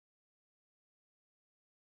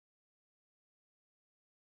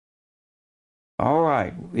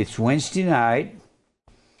right. It's Wednesday night,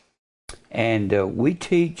 and we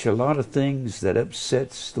teach a lot of things that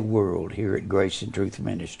upsets the world here at Grace and Truth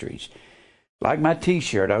Ministries. Like my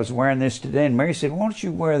T-shirt, I was wearing this today, and Mary said, "Why don't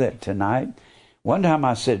you wear that tonight?" One time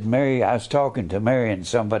I said, Mary, I was talking to Mary, and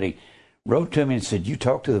somebody wrote to me and said, "You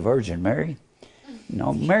talk to the Virgin Mary?"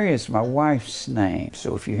 No, Mary is my wife's name,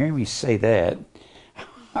 so if you hear me say that,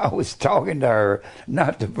 I was talking to her,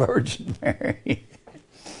 not the Virgin Mary.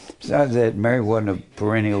 Besides that, Mary wasn't a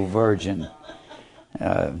perennial virgin,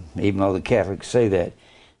 even though the Catholics say that.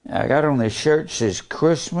 I got on this shirt that says,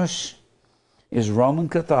 "Christmas is Roman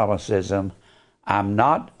Catholicism. I'm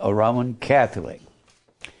not a Roman Catholic."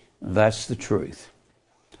 That's the truth.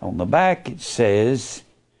 On the back it says,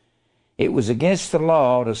 "It was against the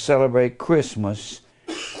law to celebrate Christmas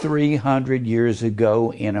 300 years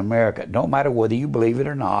ago in America." Don't matter whether you believe it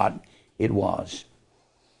or not, it was.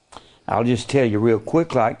 I'll just tell you real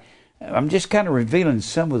quick, I'm just kind of revealing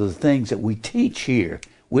some of the things that we teach here.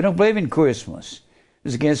 We don't believe in Christmas.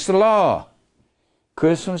 It's against the law.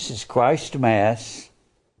 Christmas is Christ's Mass.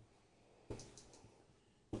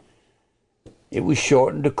 It was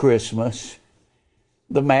shortened to Christmas.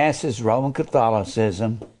 The Mass is Roman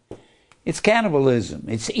Catholicism. It's cannibalism.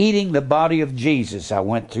 It's eating the body of Jesus. I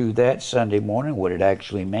went through that Sunday morning, what it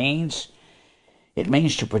actually means. It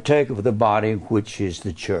means to partake of the body, which is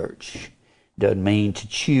the church. Doesn't mean to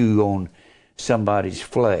chew on somebody's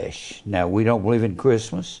flesh. Now, we don't believe in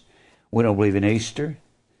Christmas. We don't believe in Easter.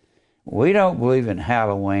 We don't believe in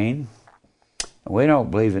Halloween. We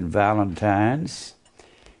don't believe in Valentine's.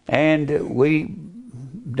 And we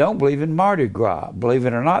don't believe in Mardi Gras. Believe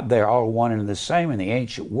it or not, they're all one and the same in the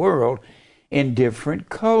ancient world in different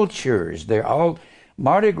cultures.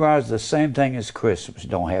 Mardi Gras is the same thing as Christmas.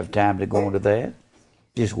 Don't have time to go into that.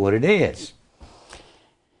 Just what it is.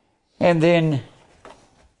 And then,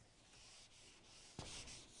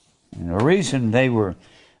 the reason they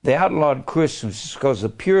outlawed Christmas is because the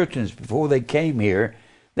Puritans, before they came here,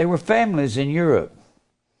 they were families in Europe.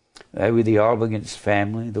 They were the Albigans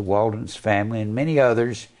family, the Waldens family, and many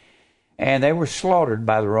others, and they were slaughtered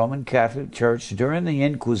by the Roman Catholic Church during the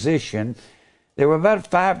Inquisition. There were about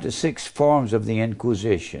 5 to 6 forms of the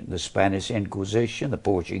Inquisition: the Spanish Inquisition, the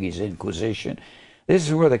Portuguese Inquisition. This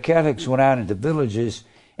is where the Catholics went out into villages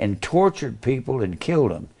and tortured people and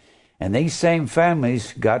killed them. And these same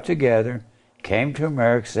families got together, came to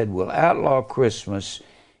America, said, "We'll outlaw Christmas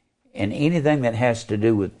and anything that has to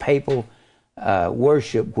do with papal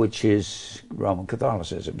worship, which is Roman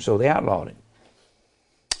Catholicism." So they outlawed it.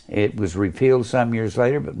 It was repealed some years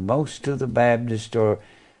later, but most of the Baptists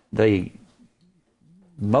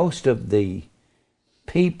most of the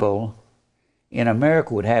people in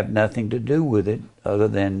America would have nothing to do with it other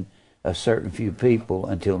than a certain few people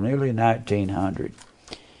until nearly 1900.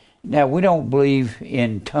 Now, we don't believe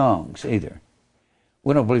in tongues either.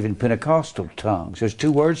 We don't believe in Pentecostal tongues. There's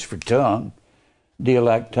 2 words for tongue: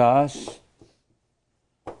 dialectos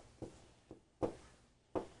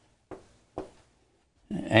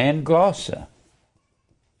and glossa.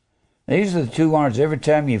 These are the 2 words. Every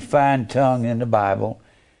time you find tongue in the Bible,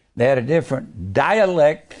 they had a different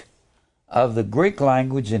dialect of the Greek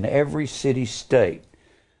language in every city-state.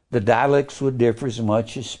 The dialects would differ as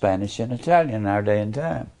much as Spanish and Italian in our day and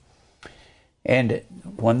time. And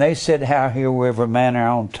when they said, "How hear we every man our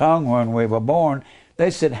own tongue when we were born,"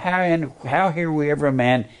 they said, how hear we every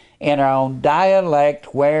man in our own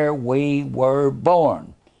dialect where we were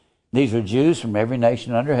born? These are Jews from every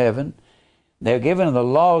nation under heaven. They're given the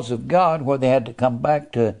laws of God, where they had to come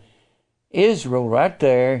back to Israel right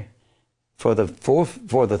there for the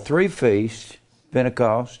 3 feasts: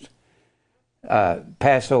 Pentecost,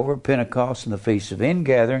 Passover, Pentecost, and the Feast of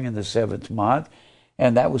Ingathering in the 7th month,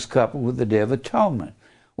 and that was coupled with the Day of Atonement.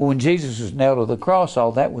 Well, when Jesus was nailed to the cross,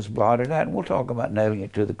 all that was blotted out, and we'll talk about nailing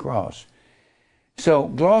it to the cross. So,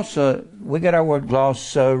 glossa, we got our word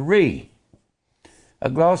glossary. A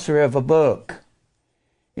glossary of a book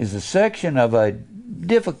is a section of a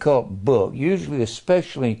difficult book. Usually,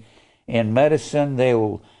 especially in medicine, they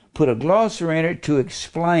will put a glossary in it to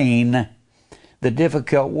explain the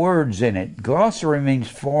difficult words in it. Glossary means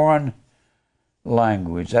foreign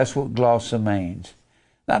language. That's what glossa means.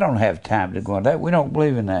 I don't have time to go into that. We don't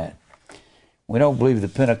believe in that. We don't believe the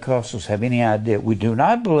Pentecostals have any idea. We do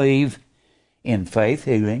not believe in faith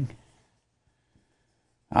healing.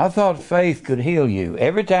 I thought faith could heal you.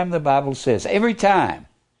 Every time the Bible says, every time.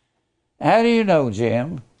 How do you know,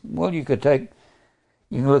 Jim? Well, you can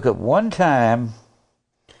look at one time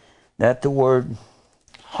that the word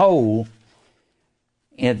whole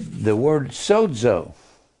in the word sozo,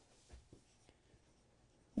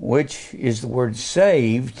 which is the word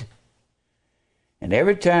saved, And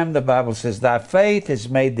every time the Bible says, thy faith has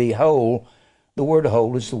made thee whole, the word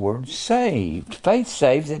whole is the word saved. Faith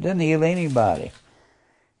saves, it doesn't heal anybody.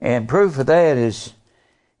 And proof of that is,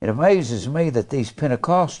 it amazes me that these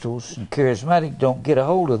Pentecostals and charismatic don't get a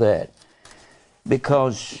hold of that,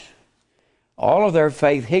 because all of their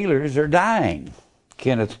faith healers are dying.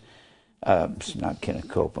 Not Kenneth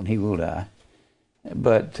Copeland, he will die,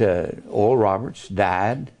 but Oral Roberts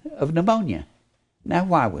died of pneumonia. Now,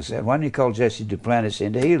 why was that? Why didn't he call Jesse Duplantis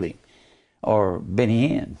in to heal him? Or Benny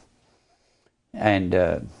Hinn?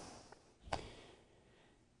 And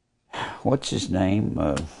what's his name?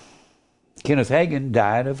 Kenneth Hagin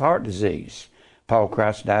died of heart disease. Paul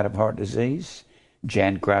Christ died of heart disease.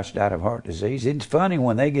 Jan Christ died of heart disease. It's funny,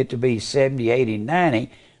 when they get to be 70, 80,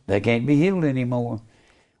 90, they can't be healed anymore.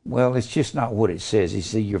 Well, it's just not what it says. He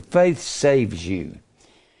said, your faith saves you.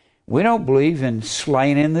 We don't believe in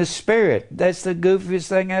slaying in the Spirit. That's the goofiest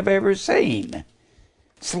thing I've ever seen.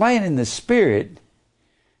 Slaying in the Spirit,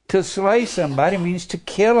 to slay somebody means to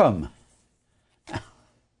kill them.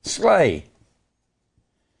 Slay.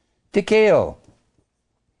 To kill.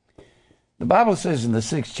 The Bible says in the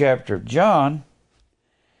 6th chapter of John,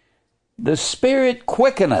 the Spirit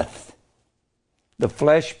quickeneth, the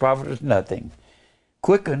flesh profiteth nothing.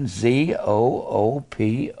 Quicken, Z-O-O-P-O-I-E-O,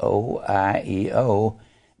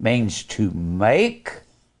 means to make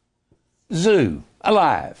zoo,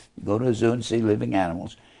 alive. You go to a zoo and see living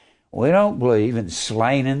animals. We don't believe in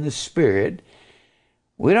slaying in the Spirit.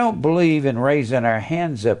 We don't believe in raising our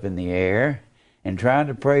hands up in the air and trying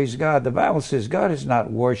to praise God. The Bible says God is not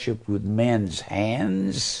worshipped with men's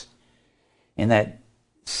hands. In that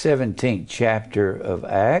 17th chapter of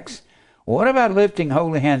Acts, what about lifting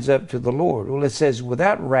holy hands up to the Lord? Well, it says,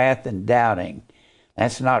 without wrath and doubting.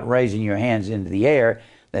 That's not raising your hands into the air.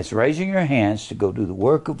 That's raising your hands to go do the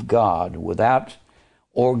work of God without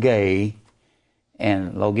orge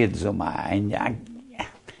and logizomai. And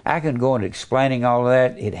I can go into explaining all of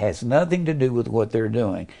that. It has nothing to do with what they're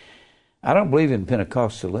doing. I don't believe in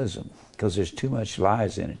Pentecostalism because there's too much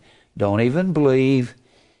lies in it. Don't even believe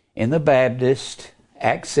in the Baptist,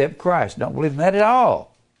 accept Christ. Don't believe in that at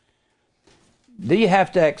all. Do you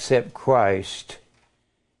have to accept Christ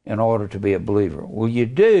in order to be a believer? Well, you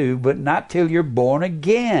do, but not till you're born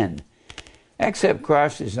again. Accept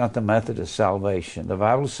Christ is not the method of salvation. The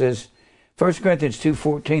Bible says, 1 Corinthians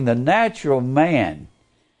 2:14, the natural man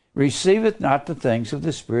receiveth not the things of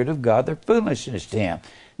the Spirit of God, they're foolishness to him.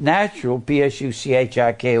 Natural,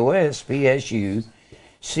 P-S-U-C-H-I-K-O-S, P-S-U-C-H-I-K-O-S.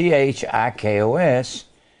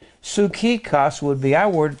 Psychikos would be our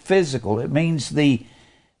word physical. It means the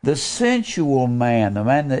sensual man, the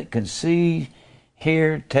man that can see,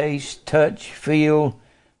 hear, taste, touch, feel.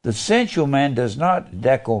 The sensual man does not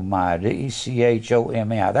decomai,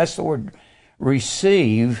 D-E-C-H-O-M-A-I. That's the word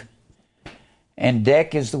receive. And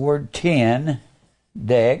dec is the word 10,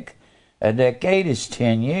 dec. A decade is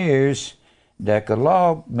 10 years.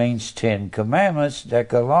 Decalogue means 10 commandments.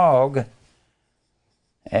 Decalogue,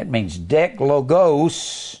 that means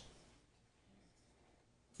declogos.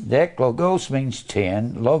 Declogos means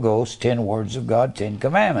 10. Logos, 10 words of God, 10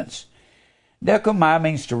 commandments. Decomai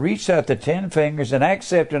means to reach out the 10 fingers and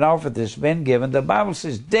accept an offer that's been given. The Bible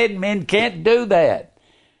says dead men can't do that.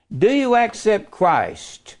 Do you accept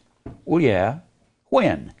Christ? Well, yeah.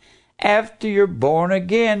 When? After you're born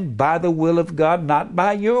again by the will of God, not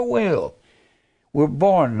by your will. We're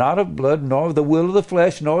born not of blood, nor of the will of the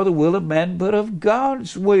flesh, nor the will of man, but of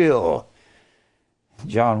God's will.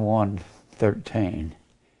 John 1:13.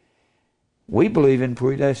 We believe in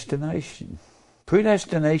predestination.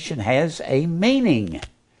 Predestination has a meaning.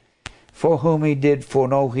 For whom he did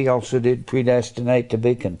foreknow, he also did predestinate to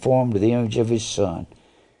be conformed to the image of his Son.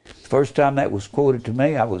 First time that was quoted to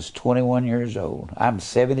me, I was 21 years old. I'm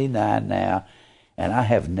 79 now, and I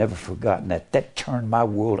have never forgotten that. That turned my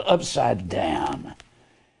world upside down.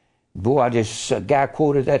 Boy, a guy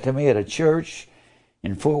quoted that to me at a church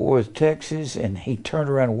in Fort Worth, Texas, and he turned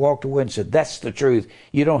around and walked away and said, that's the truth.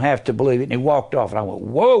 You don't have to believe it. And he walked off, and I went,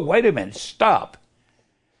 whoa, wait a minute, stop.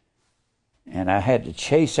 And I had to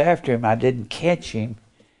chase after him. I didn't catch him.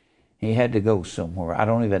 He had to go somewhere. I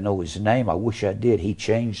don't even know his name. I wish I did. He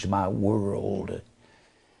changed my world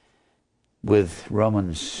with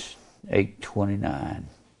Romans 8:29.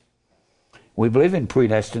 We believe in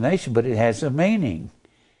predestination, but it has a meaning.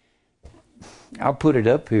 I'll put it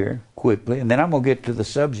up here quickly, and then I'm going to get to the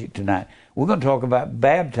subject tonight. We're going to talk about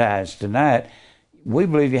baptized tonight. We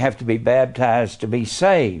believe you have to be baptized to be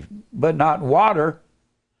saved, but not water.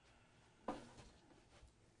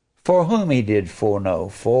 For whom he did foreknow.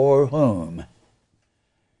 For whom?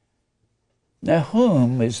 Now,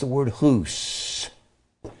 whom is the word whos.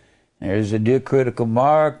 There's a diacritical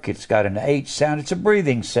mark. It's got an H sound. It's a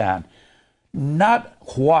breathing sound. Not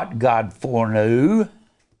what God foreknew.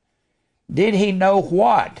 Did he know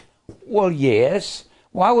what? Well, yes.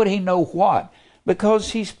 Why would he know what?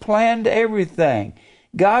 Because he's planned everything.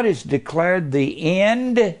 God has declared the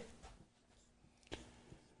end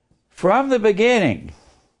from the beginning.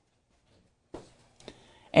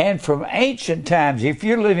 And from ancient times, if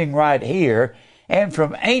you're living right here, and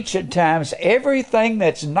from ancient times, everything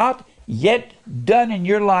that's not yet done in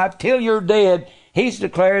your life till you're dead, he's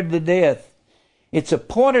declared the death. It's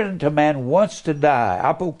appointed unto man once to die.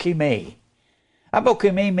 Apokime.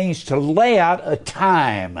 Apokime means to lay out a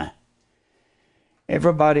time.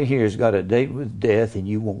 Everybody here has got a date with death, and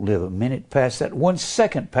you won't live a minute past that. 1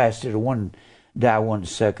 second past it, or die 1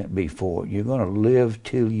 second before. You're going to live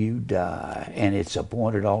till you die, and it's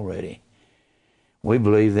appointed already. We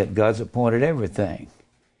believe that God's appointed everything.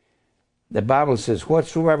 The Bible says,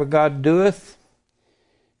 whatsoever God doeth,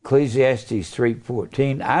 Ecclesiastes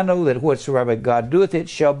 3:14, I know that whatsoever God doeth, it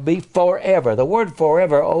shall be forever. The word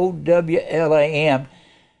forever, O-W-L-A-M,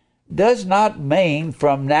 does not mean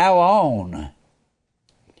from now on.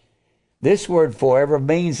 This word forever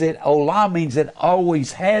means that olam means it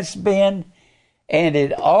always has been, and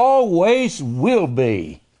it always will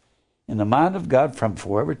be in the mind of God from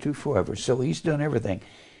forever to forever. So he's done everything.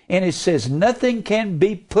 And it says nothing can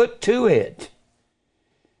be put to it.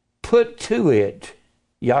 Put to it.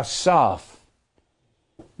 Yasaph.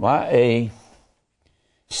 Y-A-C-A-P-H.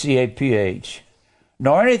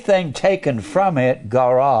 Nor anything taken from it.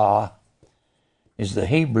 Gara is the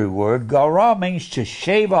Hebrew word. Gara means to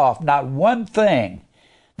shave off. Not one thing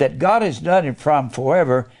that God has done it from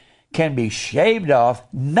forever can be shaved off.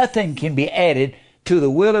 Nothing can be added to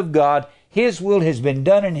the will of God. His will has been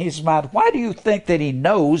done in his mind. Why do you think that he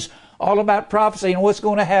knows all about prophecy and what's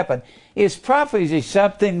going to happen? Is prophecy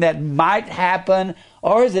something that might happen,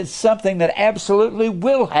 or is it something that absolutely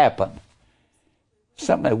will happen?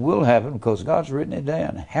 Something that will happen because God's written it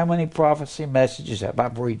down. How many prophecy messages have I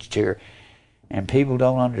preached here and people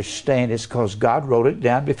don't understand? It's because God wrote it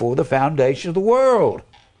down before the foundation of the world.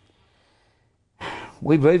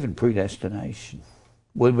 We believe in predestination.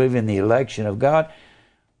 We believe in the election of God.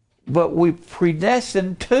 But we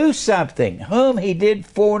predestined to something, whom he did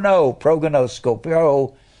foreknow. Prognosko.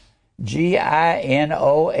 P-R-O-G-I-N-O-S-K-O.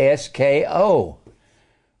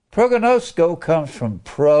 Prognosko comes from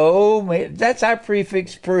pro. That's our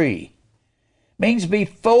prefix pre. Means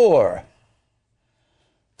before.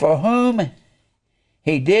 For whom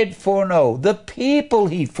he did foreknow. The people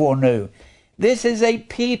he foreknew. This is a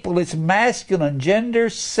people. It's masculine,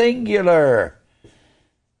 gender singular.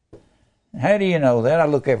 How do you know that? I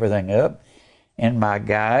look everything up in my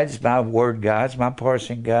guides, my word guides, my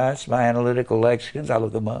parsing guides, my analytical lexicons. I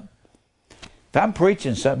look them up. If I'm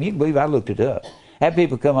preaching something, you can believe I looked it up. I have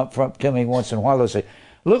people come up to me once in a while. They'll say,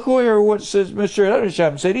 look where what says Mr.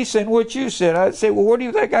 Edersheim said. He said what you said. I say, well, where do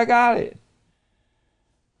you think I got it?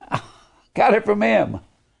 I got it from him.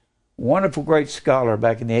 Wonderful, great scholar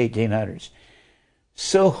back in the 1800s.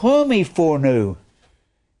 So whom he foreknew?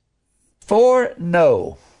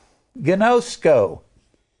 Foreknow. Gnosko.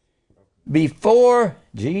 Before,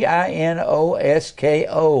 G-I-N-O-S-K-O.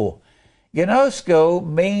 Gnosko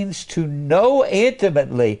means to know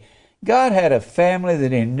intimately. God had a family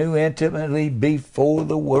that he knew intimately before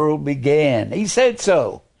the world began. He said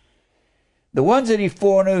so. The ones that he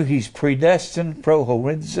foreknew, he's predestined.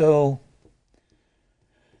 Prohorizo.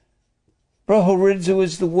 Prohorizo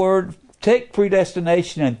is the word. Take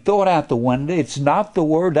predestination and throw it out the window. It's not the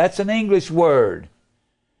word. That's an English word.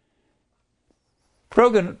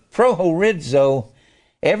 Prohorizo,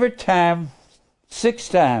 every time, 6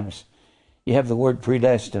 times, you have the word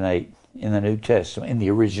predestinate in the New Testament, in the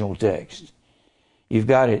original text. You've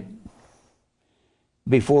got it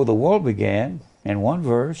before the world began in one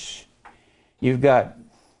verse. You've got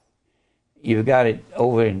it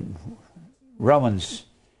over in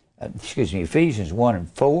Ephesians 1 and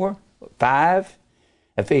 4, 5,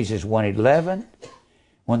 Ephesians 1:11,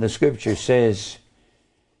 when the scripture says,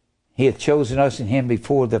 he hath chosen us in him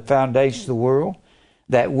before the foundation of the world,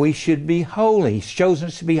 that we should be holy. He's chosen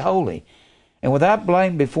us to be holy. And without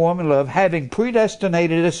blame before him in love, having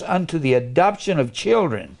predestinated us unto the adoption of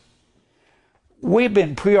children. We've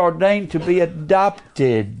been preordained to be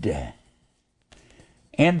adopted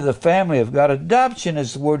into the family of God. Adoption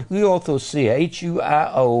is the word huiothesia,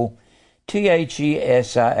 H-U-I-O-T-H-E-S-I-A.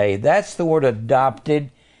 That's the word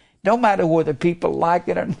adopted. Don't matter whether people like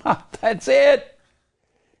it or not. That's it.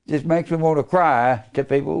 Just makes me want to cry to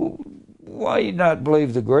people. Why you not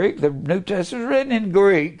believe the Greek? The New Testament is written in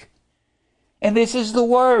Greek. And this is the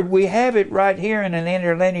Word. We have it right here in an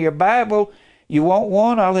interlinear Bible. You want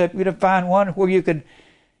one? I'll help you to find one where you can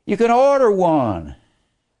order one.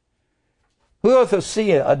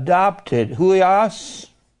 Huiothesia, adopted. Huios,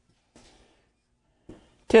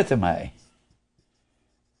 titheme.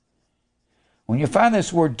 When you find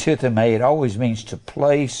this word titheme, it always means to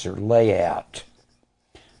place or lay out.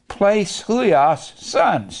 Place, huios,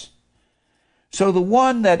 sons. So the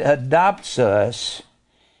one that adopts us,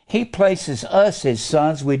 he places us as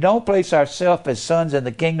sons. We don't place ourselves as sons in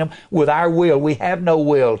the kingdom with our will. We have no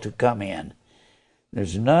will to come in.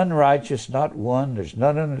 There's none righteous, not one. There's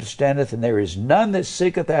none that understandeth, and there is none that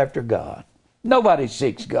seeketh after God. Nobody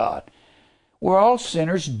seeks God. We're all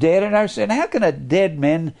sinners, dead in our sin. How can a dead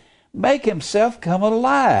man make himself come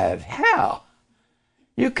alive? How?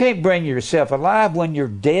 You can't bring yourself alive when you're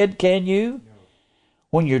dead, can you? No.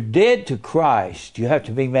 When you're dead to Christ, you have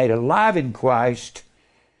to be made alive in Christ.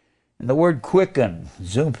 And the word quicken,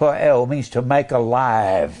 zumpael, means to make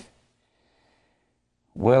alive.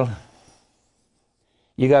 Well,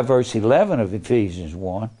 you got verse 11 of Ephesians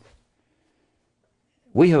 1.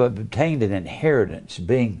 We have obtained an inheritance,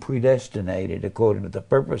 being predestinated according to the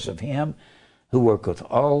purpose of Him who worketh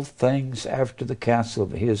all things after the counsel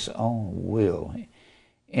of His own will.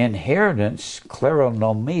 Inheritance,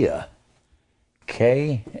 kleronomia,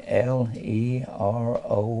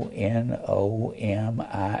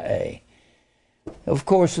 Kleronomia. Of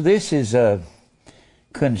course, this is a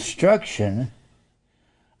construction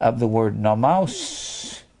of the word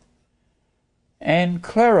nomos and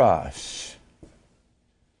kleros.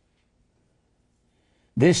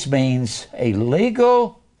 This means a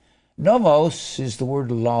legal, nomos is the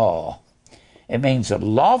word law. It means a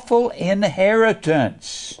lawful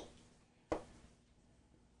inheritance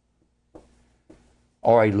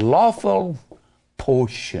or a lawful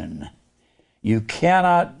portion. You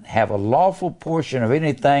cannot have a lawful portion of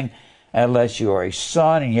anything unless you are a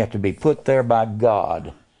son and you have to be put there by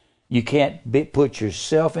God. You can't put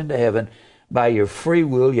yourself into heaven by your free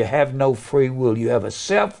will. You have no free will. You have a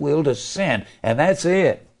self-will to sin, and that's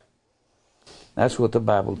it. That's what the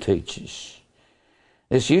Bible teaches.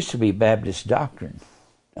 This used to be Baptist doctrine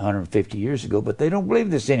 150 years ago, but they don't believe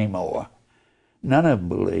this anymore. None of them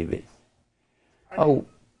believe it. I do.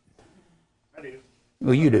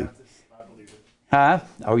 Well, you do. I believe it. Huh?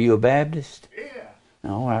 Are you a Baptist? Yeah.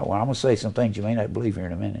 All right. Well, I'm going to say some things you may not believe here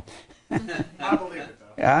in a minute. I believe it,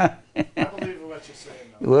 though. Huh? I believe in what you're saying,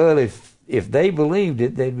 though. Well, if they believed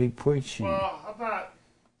it, they'd be preaching. Well, I'm not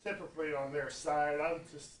typically on their side. I'm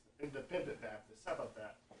just independent Baptist. How about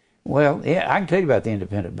that? Well, yeah, I can tell you about the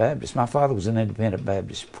Independent Baptist. My father was an Independent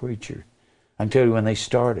Baptist preacher. I can tell you when they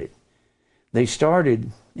started. They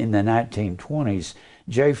started in the 1920s.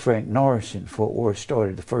 J. Frank Norris in Fort Worth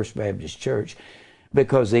started the First Baptist Church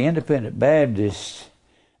because the Independent Baptists,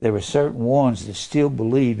 there were certain ones that still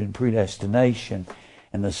believed in predestination,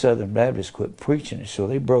 and the Southern Baptists quit preaching it, so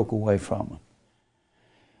they broke away from them.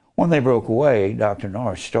 When they broke away, Dr.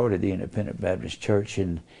 Norris started the Independent Baptist Church,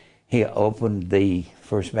 and he opened the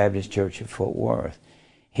First Baptist Church at Fort Worth.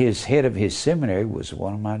 His head of his seminary was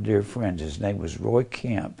one of my dear friends. His name was Roy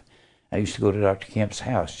Kemp. I used to go to Dr. Kemp's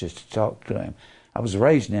house just to talk to him. I was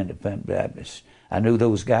raised an Independent Baptist. I knew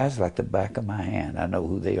those guys like the back of my hand. I know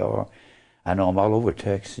who they are. I know them all over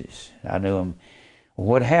Texas. I knew them.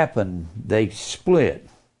 What happened, they split.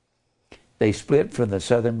 They split from the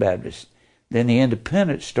Southern Baptists. Then the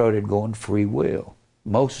Independents started going free will,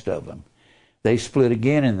 most of them. They split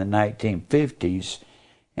again in the 1950s,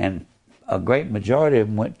 and a great majority of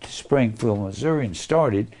them went to Springfield, Missouri, and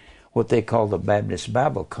started what they call the Baptist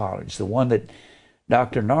Bible College. The one that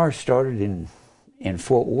Dr. Norris started in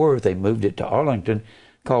Fort Worth, they moved it to Arlington,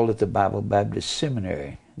 called it the Bible Baptist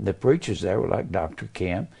Seminary. The preachers there were like Dr.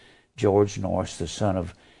 Kemp, George Norris, the son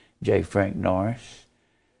of J. Frank Norris.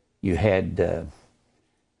 You had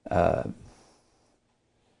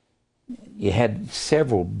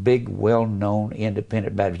several big, well-known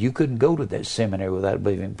Independent Baptists. You couldn't go to that seminary without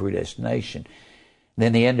believing in predestination.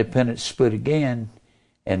 Then the Independents split again,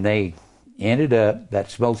 and they ended up,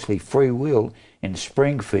 that's mostly free will, in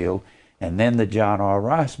Springfield. And then the John R.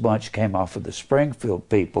 Rice bunch came off of the Springfield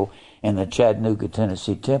people, and the Chattanooga,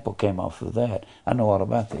 Tennessee Temple came off of that. I know all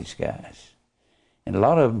about these guys. And a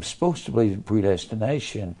lot of them supposed to believe in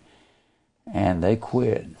predestination, and they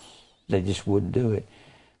quit. They just wouldn't do it.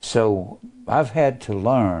 So I've had to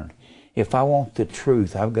learn, if I want the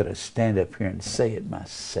truth, I've got to stand up here and say it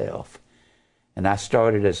myself. And I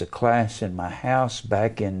started as a class in my house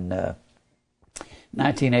back in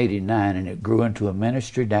 1989, and it grew into a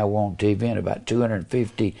ministry. Now we're on TV in about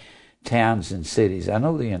 250 towns and cities. I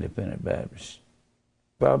know the Independent Baptists.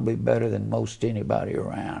 probably better than most anybody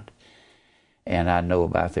around. And I know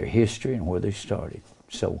about their history and where they started.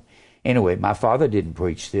 So anyway, my father didn't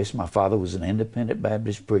preach this. My father was an independent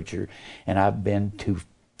Baptist preacher, and I've been to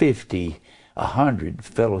 50, 100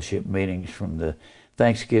 fellowship meetings from the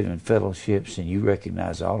Thanksgiving fellowships, and you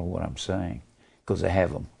recognize all of what I'm saying because I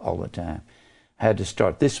have them all the time. I had to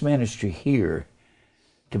start this ministry here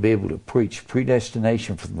to be able to preach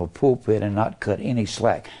predestination from the pulpit and not cut any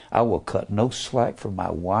slack. I will cut no slack for my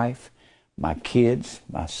wife, my kids,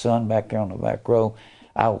 my son back there on the back row.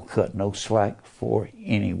 I will cut no slack for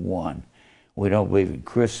anyone. We don't believe in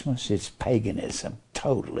Christmas. It's paganism,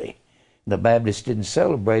 totally. The Baptists didn't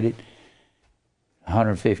celebrate it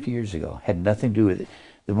 150 years ago. Had nothing to do with it.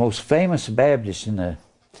 The most famous Baptist in the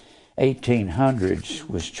 1800s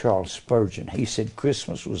was Charles Spurgeon. He said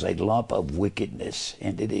Christmas was a lump of wickedness,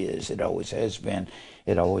 and it is. It always has been.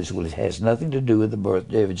 It always will. It has nothing to do with the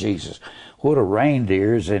birthday of Jesus. What do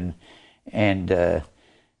reindeers and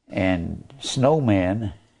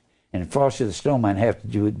snowmen and Frosty the Snowman have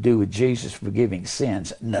to do with Jesus forgiving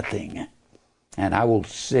sins? Nothing. And I will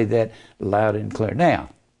say that loud and clear. Now,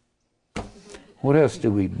 what else do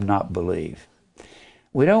we not believe?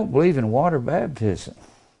 We don't believe in water baptism.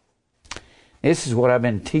 This is what I've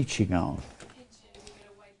been teaching on.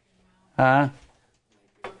 Huh?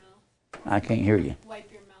 I can't hear you.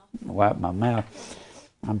 Wipe your mouth. Wipe my mouth.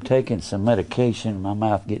 I'm taking some medication and my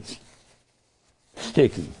mouth gets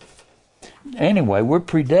sticky. Anyway, we're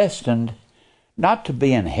predestined not to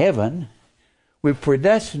be in heaven. We're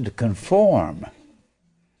predestined to conform.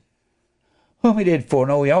 Whom he did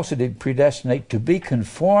foreknow, he also did predestinate to be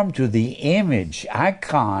conformed to the image,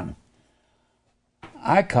 icon.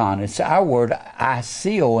 It's our word,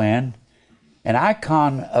 I-C-O-N. An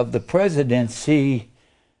icon of the presidency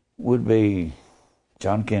would be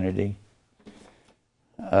John Kennedy,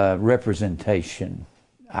 representation,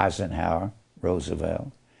 Eisenhower,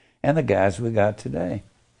 Roosevelt, and the guys we got today.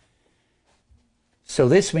 So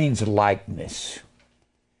this means likeness.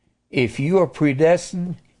 If you are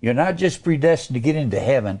predestined, you're not just predestined to get into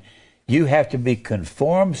heaven, you have to be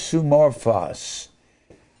conformed sumorphos.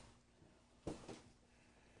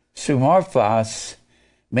 Sumorphos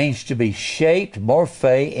means to be shaped,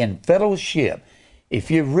 morphe, in fellowship.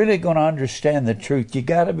 If you're really going to understand the truth, you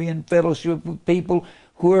got to be in fellowship with people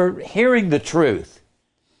who are hearing the truth.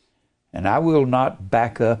 And I will not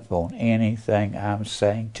back up on anything I'm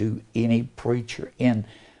saying to any preacher in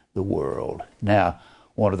the world. Now,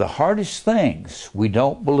 one of the hardest things we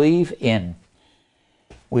don't believe in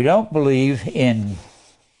the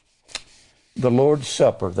Lord's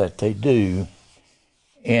Supper that they do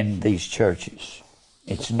in these churches.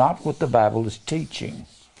 It's not what the Bible is teaching.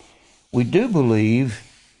 We do believe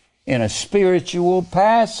in a spiritual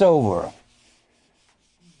Passover.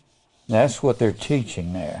 That's what they're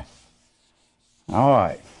teaching there. All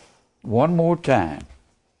right, one more time.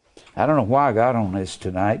 I don't know why I got on this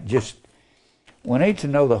tonight. Just, we need to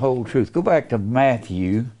know the whole truth. Go back to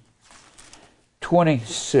Matthew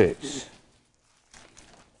 26.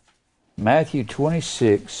 Matthew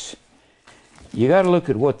 26. You got to look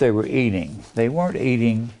at what they were eating. They weren't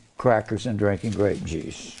eating crackers and drinking grape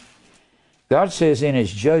juice. God says in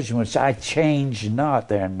his judgments, I change not,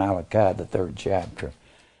 there in Malachi, the 3rd chapter.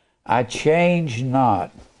 I change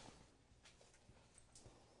not.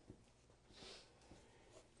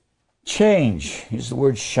 Change is the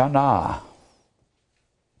word shana.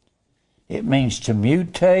 It means to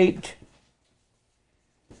mutate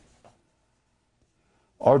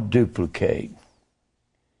or duplicate.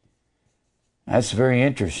 That's very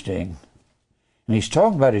interesting. And he's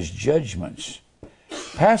talking about his judgments.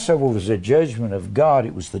 Passover was a judgment of God.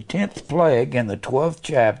 It was the 10th plague in the 12th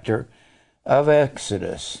chapter of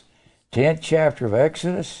Exodus. 10th chapter of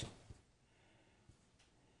Exodus.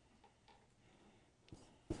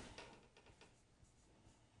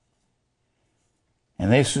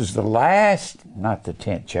 And this was the last, not the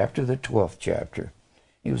 10th chapter, the 12th chapter.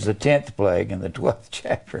 It was the 10th plague in the 12th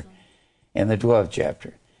chapter. In the 12th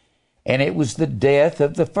chapter. And it was the death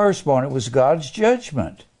of the firstborn. It was God's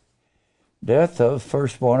judgment. Death of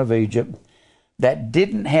firstborn of Egypt that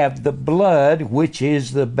didn't have the blood, which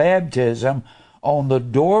is the baptism, on the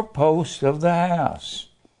doorpost of the house.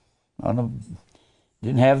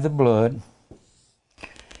 Didn't have the blood.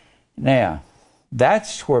 Now,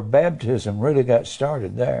 that's where baptism really got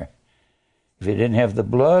started there. If it didn't have the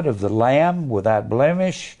blood of the Lamb without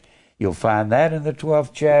blemish, you'll find that in the 12th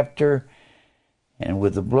chapter. And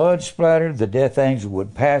with the blood splattered, the death angel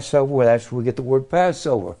would pass over. That's where we get the word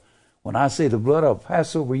Passover. When I say the blood, I'll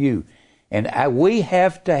pass over you. And we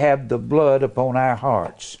have to have the blood upon our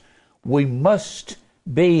hearts. We must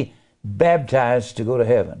be baptized to go to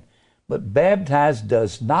heaven. But baptized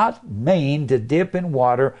does not mean to dip in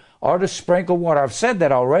water or to sprinkle water. I've said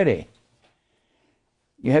that already.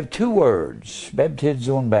 You have two words,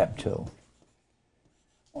 baptizo and bapto.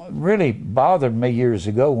 It really bothered me years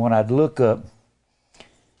ago when I'd look up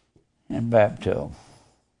and bapto.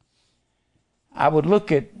 I would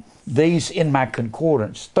look at these in my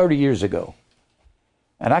concordance 30 years ago,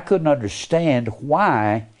 and I couldn't understand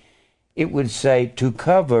why it would say to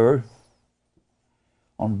cover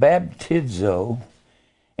on baptizo,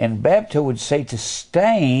 and bapto would say to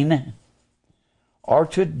stain or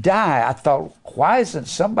to die. I thought, why isn't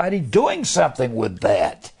somebody doing something with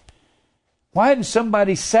that? Why isn't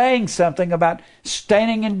somebody saying something about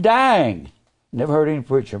staining and dying? Never heard any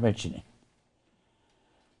preacher mention it.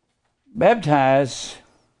 Baptize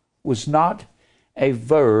was not a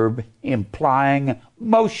verb implying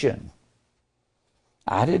motion.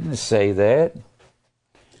 I didn't say that.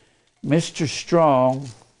 Mr. Strong,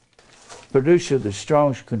 producer of the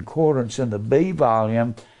Strong's Concordance in the B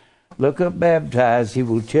volume, look up baptize. He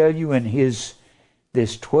will tell you in this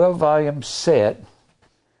 12-volume set,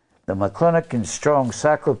 the McClintock and Strong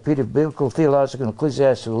Encyclopedia of Biblical, Theological, and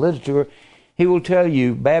Ecclesiastical Literature, he will tell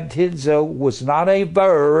you baptizo was not a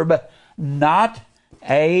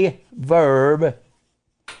verb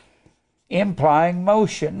implying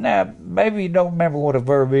motion. Now, maybe you don't remember what a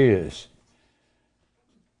verb is.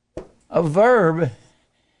 A verb,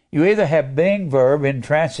 you either have being verb,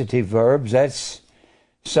 intransitive verbs, that's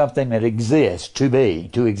something that exists, to be,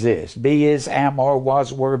 to exist. Be is, am, are,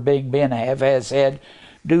 was, were, being, been, have, has, had,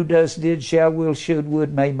 do, does, did, shall, will, should,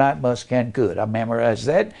 would, may, might, must, can, could. I memorized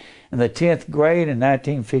that in the 10th grade in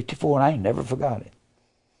 1954, and I ain't never forgot it.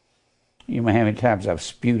 You know how many times I've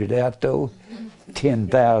spewed it out, though?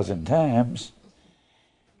 10,000 times.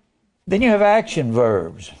 Then you have action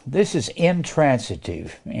verbs. This is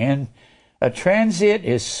intransitive. And a transit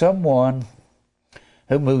is someone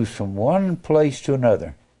who moves from one place to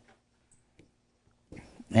another.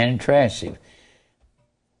 And intransitive.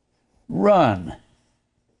 Run.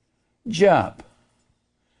 Jump.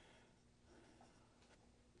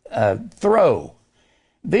 Throw.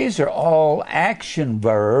 These are all action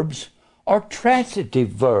verbs or transitive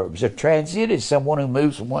verbs. A transit is someone who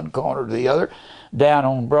moves from one corner to the other down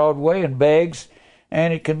on Broadway and begs,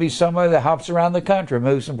 and it can be somebody that hops around the country,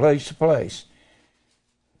 moves from place to place.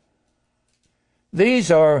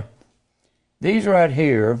 These right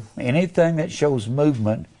here, anything that shows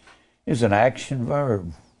movement is an action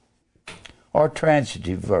verb or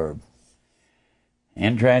transitive verb.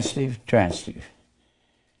 Intransitive, transitive.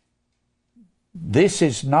 This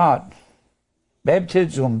is not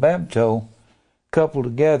baptizo and bapto coupled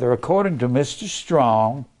together. According to Mr.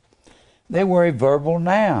 Strong, they were a verbal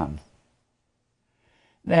noun.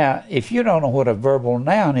 Now, if you don't know what a verbal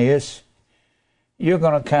noun is, you're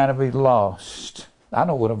going to kind of be lost. I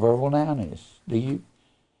know what a verbal noun is. Do you?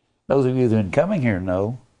 Those of you that have been coming here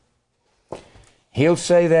know. He'll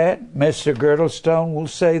say that. Mr. Girdlestone will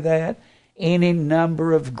say that. Any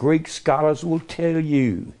number of Greek scholars will tell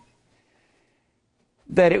you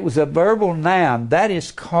that it was a verbal noun. That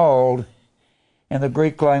is called, in the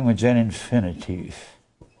Greek language, an infinitive.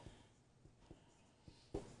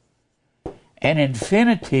 An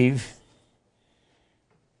infinitive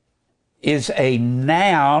is a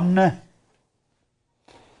noun.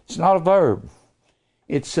 It's not a verb.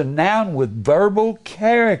 It's a noun with verbal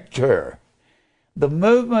character. The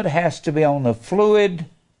movement has to be on the fluid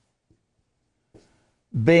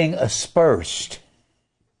being aspersed.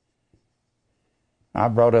 I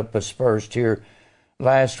brought up aspersed here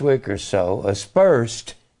last week or so.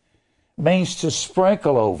 Aspersed means to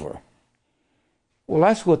sprinkle over. Well,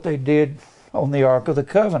 that's what they did on the Ark of the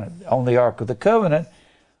Covenant. On the Ark of the Covenant,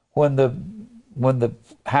 when the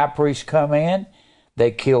high priest come in,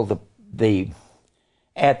 they killed at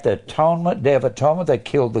the atonement, Day of Atonement, they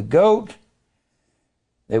killed the goat.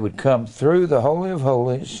 They would come through the Holy of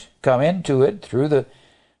Holies, come into it through that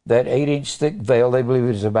 8-inch thick veil. They believe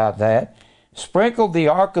it is about that. Sprinkled the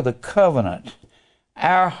Ark of the Covenant.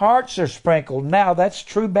 Our hearts are sprinkled now. That's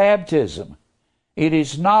true baptism. It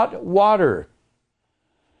is not water.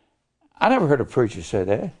 I never heard a preacher say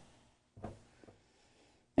that.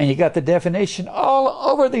 And you got the definition all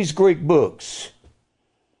over these Greek books.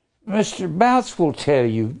 Mr. Bounce will tell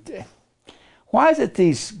you. Why is it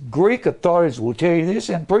these Greek authorities will tell you this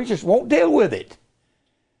and preachers won't deal with it?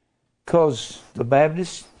 Because the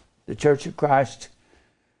Baptists, the Church of Christ,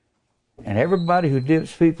 and everybody who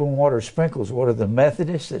dips people in water, sprinkles water, the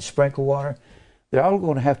Methodists that sprinkle water, they're all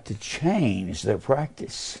going to have to change their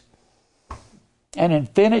practice. An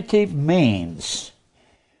infinitive means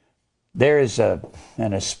there is an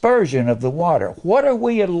aspersion of the water. What are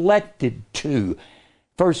we elected to?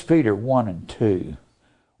 1 Peter 1 and 2.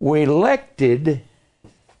 We're elected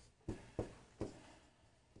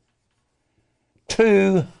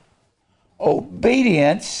to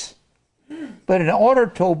obedience, but in order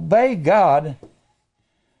to obey God,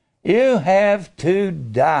 you have to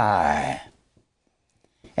die.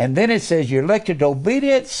 And then it says you're elected to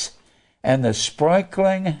obedience and the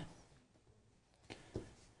sprinkling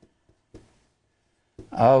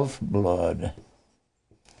of blood.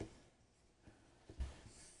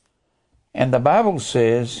 And the Bible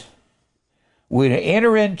says we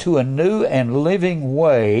enter into a new and living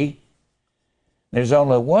way. There's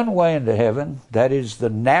only one way into heaven. That is the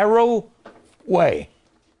narrow way.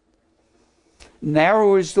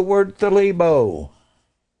 Narrow is the word thalebo.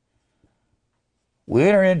 We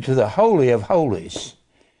enter into the Holy of Holies.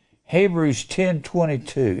 Hebrews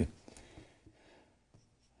 10:22.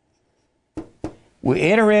 We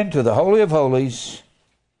enter into the Holy of Holies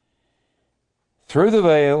through the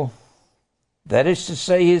veil, that is to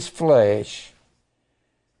say, His flesh,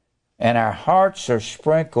 and our hearts are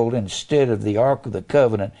sprinkled instead of the Ark of the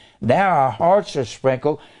Covenant. Now our hearts are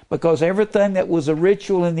sprinkled because everything that was a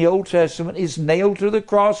ritual in the Old Testament is nailed to the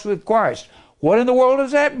cross with Christ. What in the world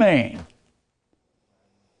does that mean?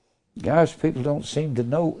 Guys, people don't seem to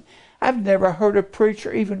know. I've never heard a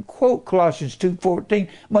preacher even quote Colossians 2:14,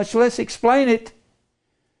 much less explain it.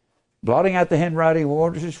 Blotting out the handwriting of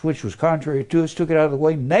orders, which was contrary to us, took it out of the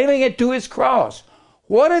way, nailing it to His cross.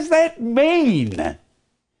 What does that mean?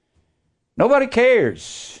 Nobody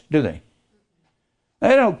cares, do they?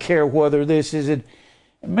 They don't care whether this is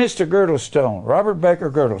Mr. Girdlestone, Robert Baker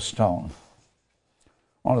Girdlestone,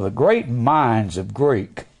 one of the great minds of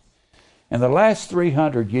Greek. In the last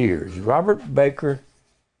 300 years, Robert Baker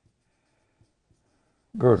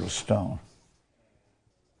Girdlestone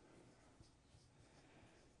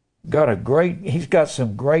he's got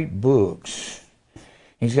some great books.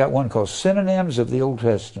 He's got one called Synonyms of the Old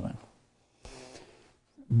Testament.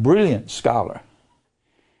 Brilliant scholar.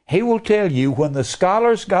 He will tell you when the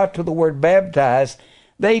scholars got to the word baptized,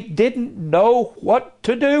 they didn't know what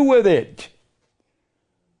to do with it.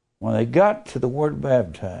 When they got to the word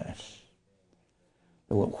baptized,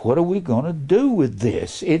 they went, what are we going to do with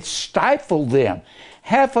this? It stifled them.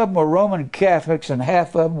 Half of them were Roman Catholics and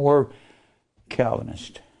half of them were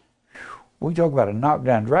Calvinists. We talk about a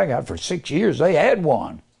knockdown drag out. For 6 years they had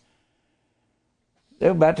one. They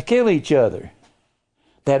were about to kill each other.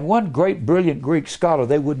 They had one great, brilliant Greek scholar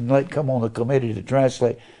they wouldn't let come on the committee to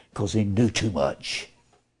translate because he knew too much.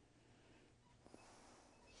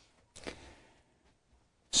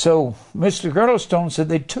 So Mr. Girdlestone said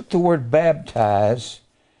they took the word baptize,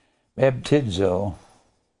 baptizo,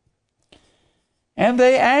 and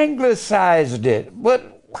they anglicized it.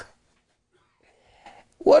 But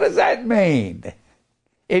what does that mean?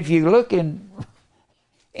 If you look in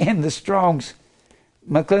the Strong's,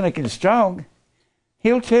 McClintock and Strong,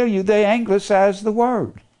 he'll tell you they anglicized the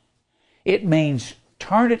word. It means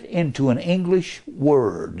turn it into an English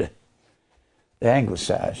word. They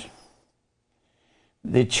anglicized.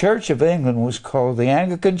 The Church of England was called the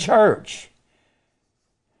Anglican Church.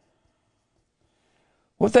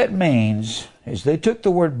 What that means is they took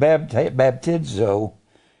the word baptizo,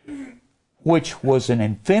 which was an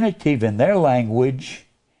infinitive in their language.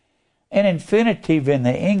 An infinitive in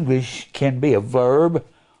the English can be a verb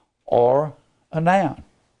or a noun.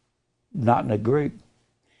 Not in the Greek.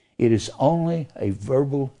 It is only a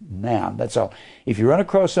verbal noun. That's all. If you run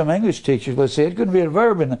across some English teachers, let's say it's going to be a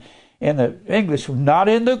verb in the English, not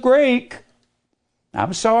in the Greek.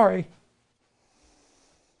 I'm sorry.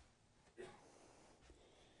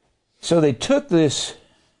 So they took this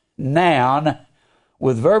noun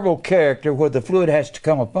with verbal character where the fluid has to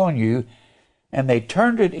come upon you, and they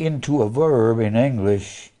turned it into a verb in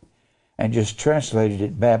English and just translated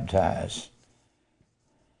it baptize.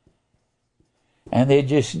 And they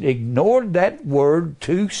just ignored that word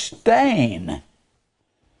to stain.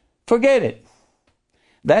 Forget it.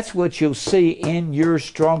 That's what you'll see in your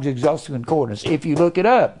Strong's Exhaustive Concordance if you look it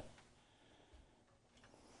up.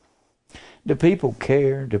 Do people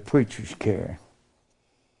care? Do preachers care?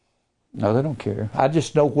 No, they don't care. I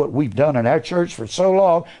just know what we've done in our church for so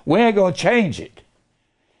long, we ain't going to change it.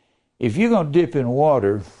 If you're going to dip in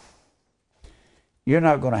water, you're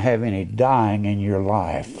not going to have any dying in your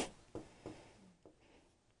life.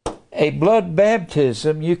 A blood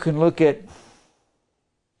baptism, you can look at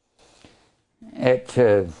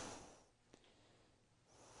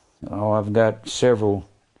I've got several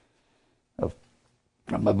of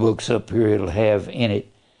my books up here. It'll have in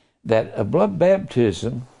it that a blood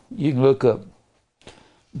baptism, you can look up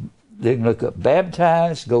They can look up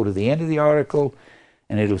baptized, go to the end of the article,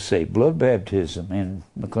 and it'll say blood baptism in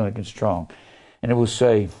McClintock and Strong. And it will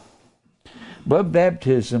say, blood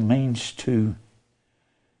baptism means to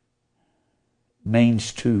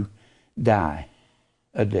die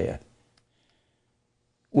a death.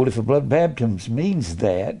 Well, if a blood baptism means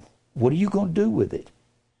that, what are you going to do with it?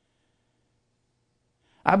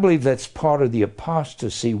 I believe that's part of the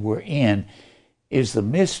apostasy we're in, is the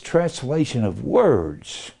mistranslation of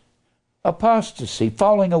words. Apostasy,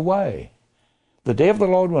 falling away. The day of the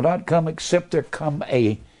Lord will not come except there come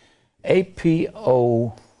a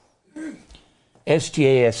A-P-O-S-T-A-S-I-S.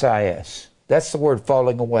 That's the word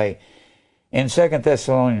falling away. In 2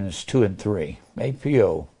 Thessalonians 2 and 3.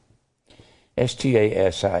 A-P-O-S-T-A-S-I-S.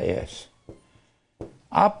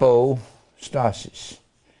 Apostasis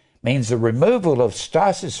means the removal of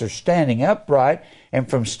stasis, or standing upright. And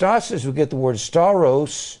from stasis we get the word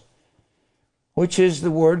staros, which is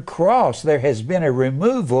the word cross. There has been a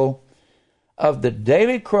removal of the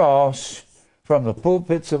daily cross from the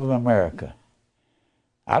pulpits of America.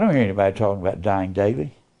 I don't hear anybody talking about dying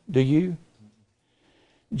daily. Do you?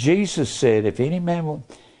 Jesus said, if any man will...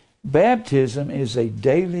 Baptism is a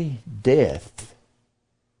daily death.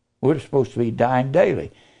 We're supposed to be dying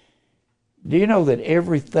daily. Do you know that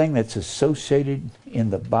everything that's associated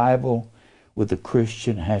in the Bible with the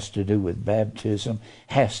Christian has to do with baptism,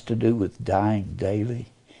 has to do with dying daily?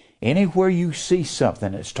 Anywhere you see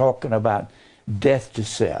something that's talking about death to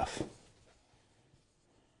self,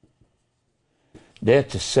 death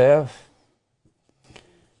to self,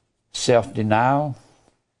 self-denial,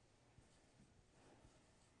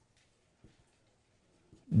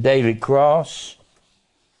 daily cross,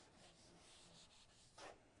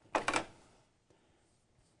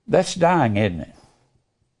 that's dying, isn't it?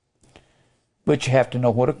 But you have to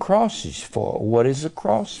know what a cross is for. What is a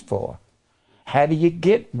cross for? How do you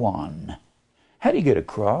get one? How do you get a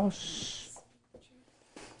cross?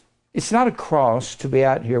 It's not a cross to be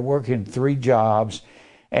out here working 3 jobs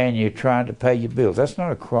and you're trying to pay your bills. That's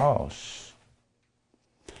not a cross.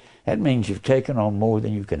 That means you've taken on more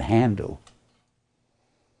than you can handle.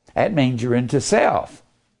 That means you're into self.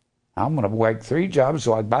 I'm going to work 3 jobs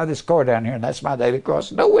so I can buy this car down here and that's my daily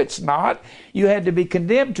cross. No, it's not. You had to be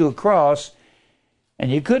condemned to a cross, and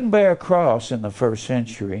you couldn't bear a cross in the first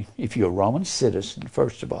century if you're a Roman citizen,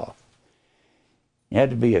 first of all. You had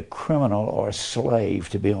to be a criminal or a slave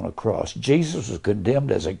to be on a cross. Jesus was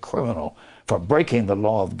condemned as a criminal for breaking the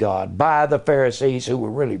law of God by the Pharisees, who were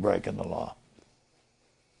really breaking the law.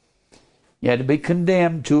 You had to be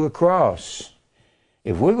condemned to a cross.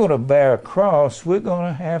 If we're going to bear a cross, we're going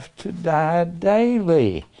to have to die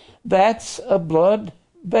daily. That's a blood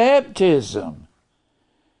baptism.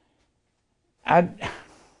 I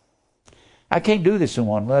can't do this in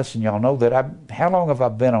one lesson. Y'all know that. How long have I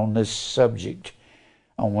been on this subject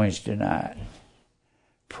on Wednesday night?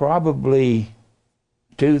 Probably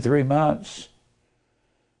 2-3 months.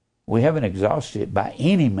 We haven't exhausted it by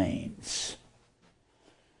any means.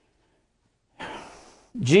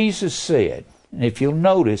 Jesus said, and if you'll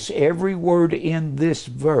notice every word in this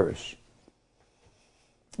verse,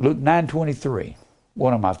 Luke 9:23,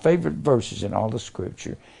 one of my favorite verses in all the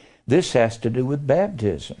Scripture, this has to do with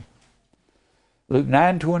baptism. Luke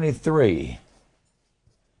 9:23,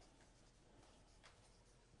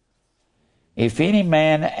 if any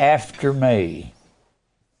man after me.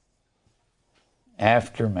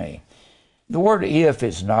 The word if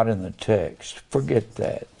is not in the text. Forget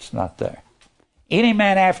that. It's not there. Any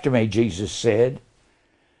man after me, Jesus said,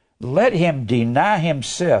 let him deny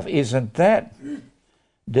himself. Isn't that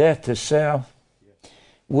death to self?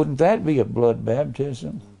 Wouldn't that be a blood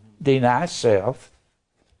baptism? Deny self.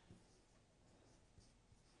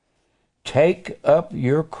 Take up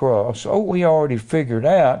your cross. Oh, we already figured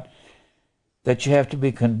out that you have to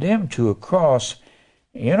be condemned to a cross.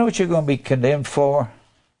 You know what you're going to be condemned for?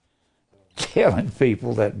 Telling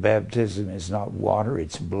people that baptism is not water,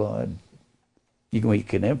 it's blood. You're going to be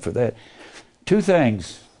condemned for that. 2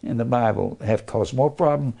 things in the Bible have caused more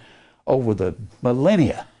problem over the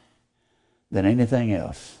millennia than anything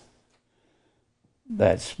else.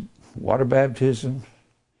 That's water baptism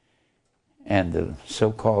and the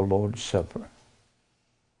so-called Lord's Supper.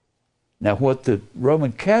 Now, what the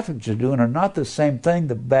Roman Catholics are doing are not the same thing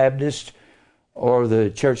the Baptists or the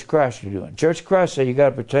Church of Christ are doing. Church of Christ say you got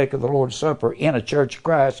to partake of the Lord's Supper in a Church of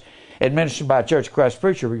Christ, administered by a Church of Christ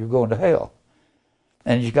preacher, or you're going to hell.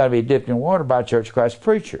 And you've got to be dipped in water by a Church of Christ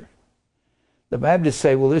preacher. The Baptists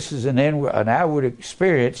say, well, this is an outward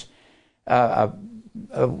experience according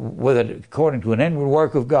to an inward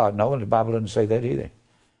work of God. No, the Bible doesn't say that either.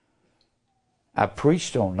 I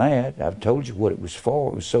preached on that. I've told you what it was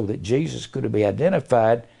for. It was so that Jesus could be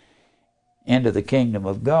identified into the kingdom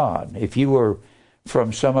of God. If you were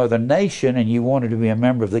from some other nation and you wanted to be a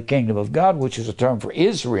member of the kingdom of God, which is a term for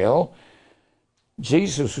Israel,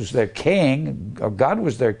 Jesus was their king, or God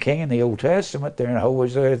was their king in the Old Testament. There in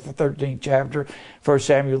Hosea, the 13th chapter, 1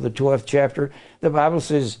 Samuel, the 12th chapter. The Bible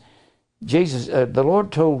says, the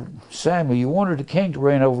Lord told Samuel, you wanted a king to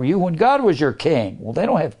reign over you when God was your king. Well, they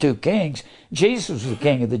don't have two kings. Jesus was the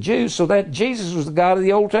king of the Jews, so that Jesus was the God of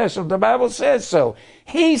the Old Testament. The Bible says so.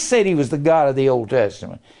 He said he was the God of the Old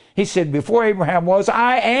Testament. He said, before Abraham was,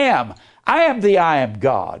 I am. I am the I am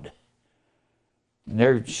God. And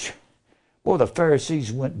the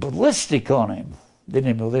Pharisees went ballistic on him. They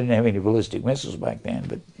didn't have any ballistic missiles back then,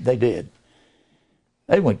 but they did.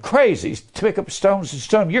 They went crazy, pick up stones and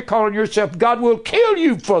stone him. You're calling yourself God, will kill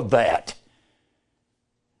you for that.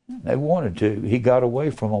 They wanted to. He got away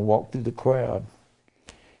from them and walked through the crowd.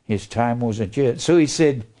 His time wasn't yet. So he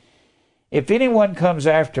said, if anyone comes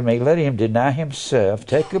after me, let him deny himself,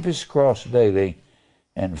 take up his cross daily,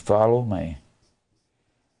 and follow me.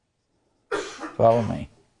 Follow me.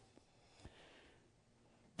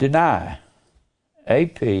 Deny.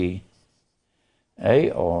 A-P-A-R-N-E-O-M-A-I.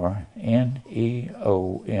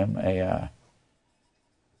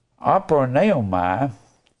 Aporneomai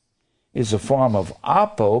is a form of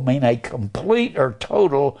apo, meaning a complete or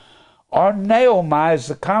total. Orneomai is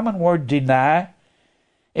the common word deny.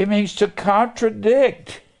 It means to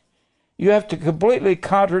contradict. You have to completely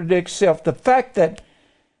contradict self. The fact that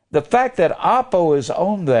apo is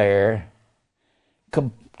on there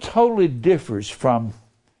totally differs from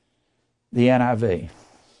the NIV.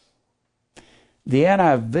 The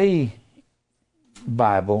NIV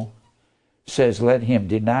Bible says let him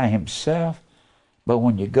deny himself, but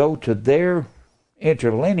when you go to their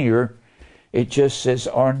interlinear, it just says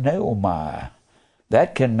orneomai.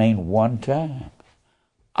 That can mean one time.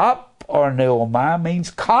 Orneomai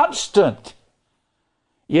means constant.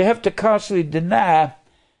 You have to constantly deny,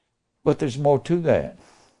 but there's more to that.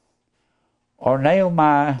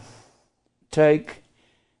 Orneomai, take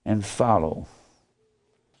and follow,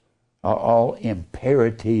 are all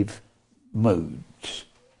imperative moods.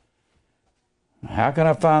 How can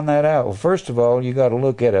I find that out? Well, first of all, you got to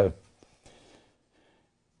look at an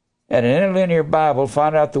interlinear Bible,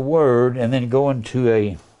 find out the word, and then go into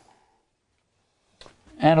a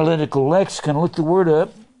analytical lexicon, look the word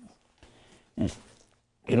up, and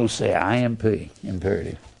it'll say IMP,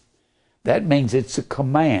 imperative. That means it's a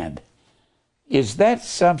command. Is that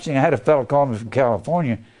something? I had a fellow call me from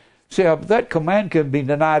California. See, that command can be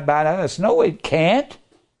denied by us. No, it can't.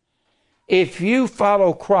 If you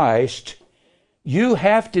follow Christ, you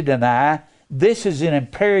have to deny this is an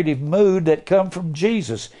imperative mood that comes from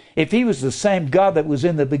Jesus. If he was the same God that was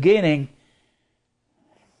in the beginning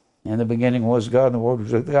was God, and the Word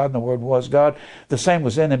was God, and the Word was God. The same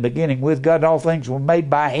was in the beginning with God, and all things were made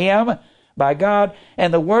by him, by God,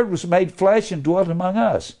 and the Word was made flesh and dwelt among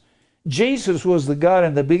us. Jesus was the God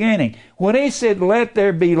in the beginning. When he said, let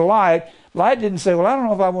there be light, light didn't say, well, I don't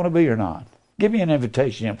know if I want to be or not. Give me an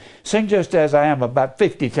invitation. Sing just as I am about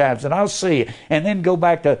 50 times and I'll see it. And then go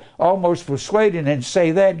back to almost persuading and say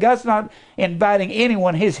that. God's not inviting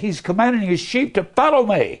anyone. He's commanding his sheep to follow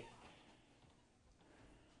me.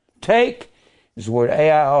 Take is the word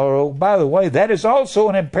A-I-R-O. By the way, that is also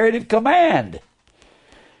an imperative command.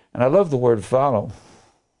 And I love the word follow.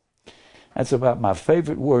 That's about my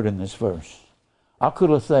favorite word in this verse.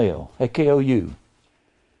 Akulatheo, A-K-O-U,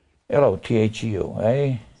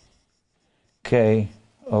 L-O-T-H-E-O,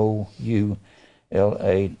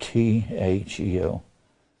 A-K-O-U-L-A-T-H-E-O.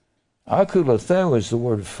 Akulatheo is the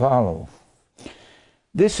word follow.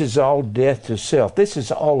 This is all death to self. This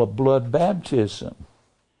is all a blood baptism.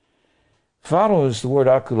 Follow is the word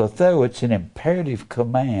akulatheo. It's an imperative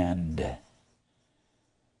command.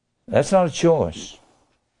 That's not a choice.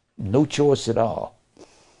 No choice at all.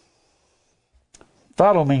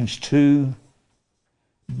 Follow means to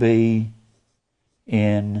be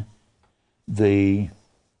in the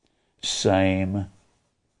same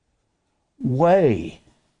way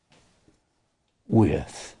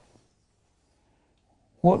with.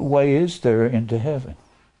 What way is there into heaven?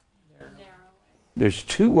 There's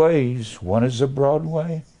two ways. One is a broad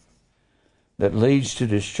way that leads to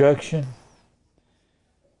destruction.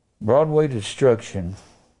 Broad way to destruction.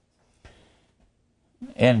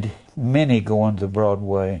 And many go on the broad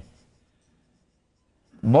way.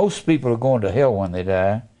 Most people are going to hell when they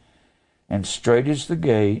die. And straight is the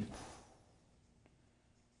gate.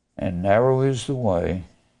 And narrow is the way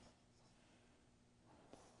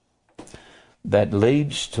that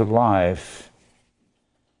leads to life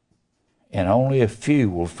And only a few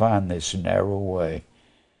will find this narrow way.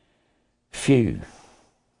 Few.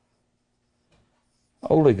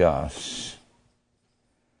 Oligos.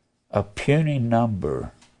 A puny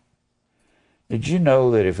number. Did you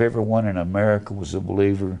know that if everyone in America was a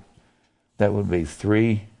believer, that would be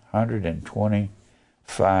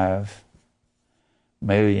 325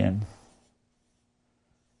 million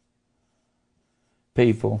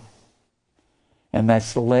people? And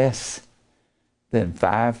that's less than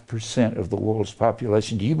 5% of the world's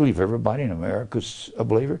population. Do you believe everybody in America is a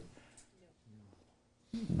believer?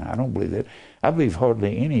 No, I don't believe that. I believe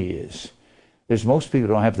hardly any is. There's most people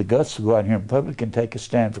who don't have the guts to go out here in public and take a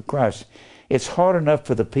stand for Christ. It's hard enough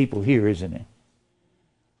for the people here, isn't it?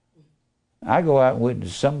 I go out and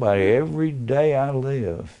witness somebody every day I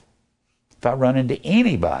live. If I run into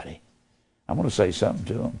anybody, I'm going to say something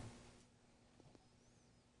to them.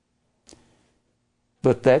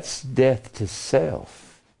 But that's death to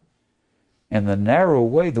self. And the narrow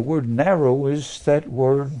way, the word narrow is that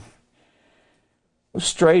word. Well,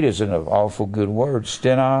 straight isn't an awful good word.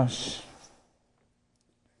 Stenos.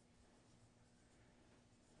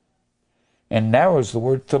 And narrow is the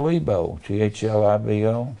word thalibo,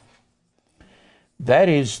 Thlibo. That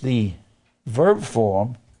is the verb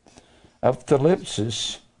form of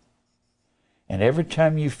thalipsis. And every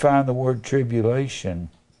time you find the word tribulation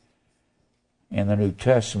in the New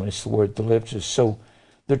Testament, it's the word thalipsis. So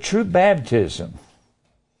the true baptism,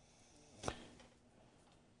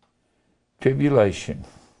 tribulation.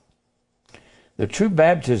 The true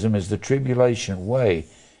baptism is the tribulation way.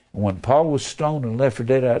 When Paul was stoned and left for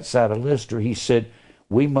dead outside of Lystra, he said,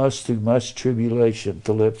 we must, through much tribulation,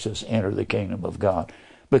 thalipsis, enter the kingdom of God.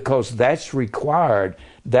 Because that's required.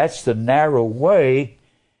 That's the narrow way.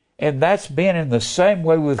 And that's been in the same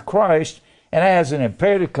way with Christ. And it has an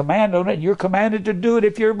imperative command on it. You're commanded to do it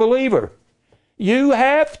if you're a believer. You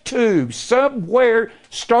have to somewhere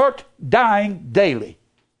start dying daily.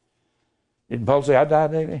 Didn't Paul say, I die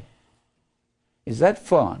daily? Is that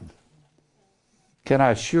fun? Can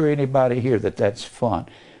I assure anybody here that that's fun?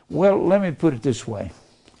 Well, let me put it this way.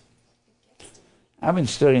 I've been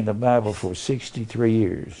studying the Bible for 63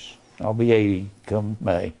 years. I'll be 80 come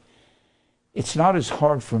May. It's not as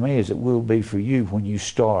hard for me as it will be for you when you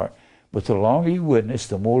start. But the longer you witness,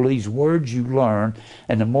 the more of these words you learn,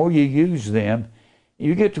 and the more you use them,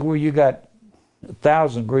 you get to where you got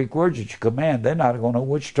 1,000 Greek words that you command. They're not going to know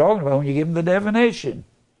what you're talking about when you give them the definition.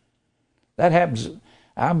 That happens.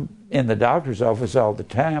 I'm in the doctor's office all the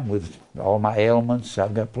time with all my ailments.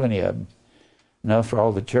 I've got plenty of them. Enough for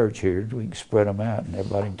all the church here. We can spread them out and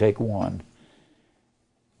everybody can take one.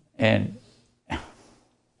 And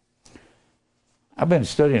I've been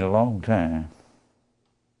studying a long time.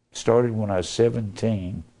 Started when I was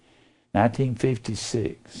 17,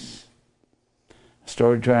 1956. I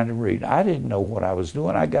started trying to read. I didn't know what I was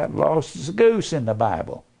doing. I got lost as a goose in the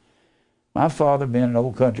Bible. My father being an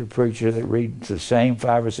old country preacher that reads the same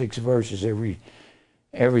 5 or 6 verses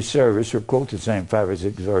every service, or quote the same 5 or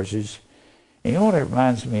 6 verses. And you know what it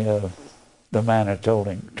reminds me of? The manna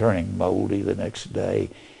turning moldy the next day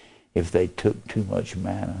if they took too much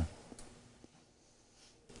manna.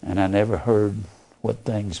 And I never heard what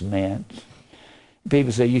things meant.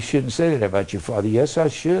 People say, you shouldn't say that about your father. Yes, I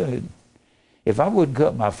should. If I wouldn't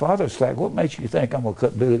cut my father slack, what makes you think I'm going to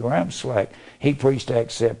cut Billy Graham slack? He preached to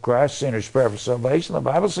accept Christ, sinner's prayer for salvation. The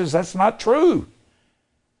Bible says that's not true.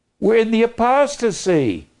 We're in the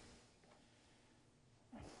apostasy.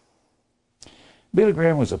 Billy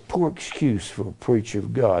Graham was a poor excuse for a preacher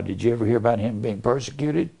of God. Did you ever hear about him being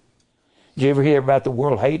persecuted? Did you ever hear about the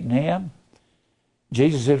world hating him?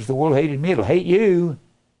 Jesus said, if the world hated me, it'll hate you.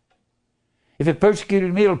 If it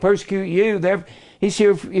persecuted me, it'll persecute you. He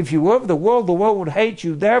said, if you were of the world would hate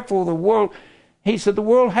you. Therefore, he said, the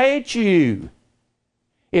world hates you.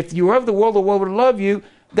 If you were of the world would love you.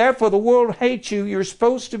 Therefore, the world hates you. You're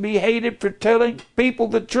supposed to be hated for telling people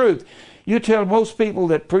the truth. You tell most people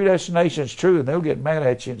that predestination is true, and they'll get mad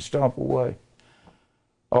at you and stomp away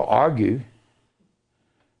or argue.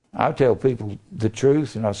 I tell people the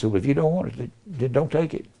truth, and I say, well, if you don't want it, then don't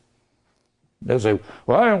take it. They'll say,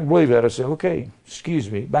 well, I don't believe that. I say, okay,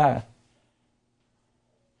 excuse me, bye.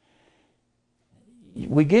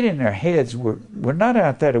 We get in our heads, we're not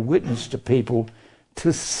out there to witness to people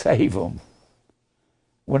to save them.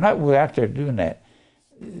 We're out there doing that.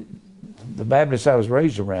 The Baptists I was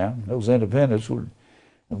raised around, those independents, would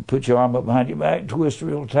put your arm up behind your back, twist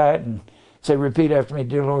real tight, and say, repeat after me,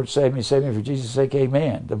 dear Lord, save me for Jesus' sake,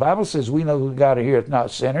 amen. The Bible says we know who God heareth, not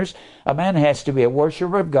sinners. A man has to be a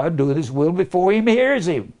worshiper of God, doing his will before he hears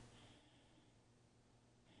him.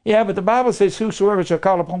 Yeah, but the Bible says, whosoever shall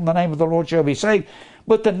call upon the name of the Lord shall be saved.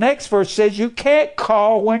 But the next verse says you can't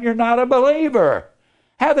call when you're not a believer.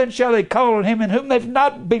 How then shall they call on him in whom they've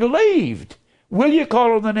not believed? Will you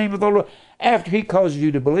call on the name of the Lord after he causes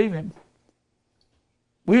you to believe him?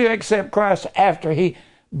 Will you accept Christ after he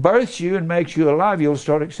births you and makes you alive? You'll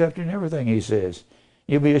start accepting everything he says.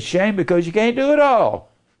 You'll be ashamed because you can't do it all.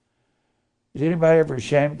 Is anybody ever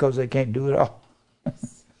ashamed because they can't do it all?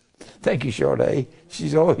 Thank you, Sade.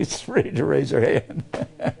 She's always ready to raise her hand.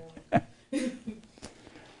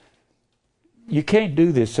 You can't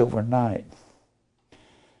do this overnight.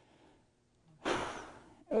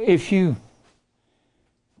 If you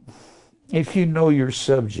know your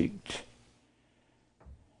subject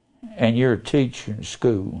and you're a teacher in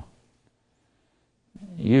school,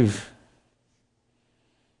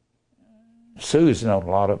 Sue's known a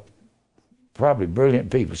lot of probably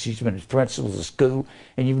brilliant people. She's been principals of school,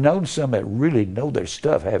 and you've known some that really know their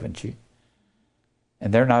stuff, haven't you?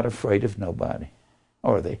 And they're not afraid of nobody,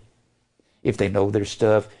 are they? If they know their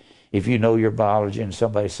stuff, if you know your biology and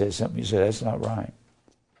somebody says something, you say, that's not right.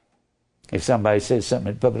 If somebody says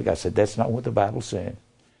something in public, I said, that's not what the Bible said.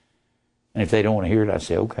 And if they don't want to hear it, I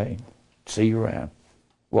say, okay, see you around.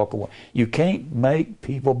 Walk away. You can't make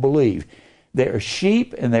people believe. There are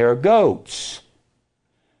sheep and there are goats.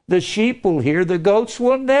 The sheep will hear, the goats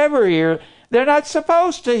will never hear. They're not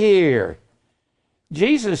supposed to hear.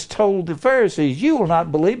 Jesus told the Pharisees, you will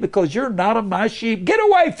not believe because you're not of my sheep. Get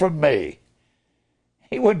away from me.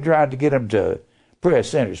 He wasn't trying to get them to pray a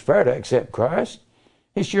sinner's prayer to accept Christ.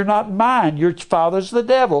 He said, you're not mine. Your father's the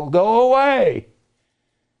devil. Go away.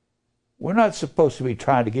 We're not supposed to be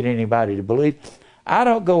trying to get anybody to believe. I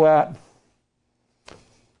don't go out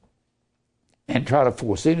and try to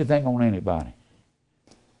force anything on anybody.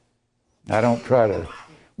 I don't try to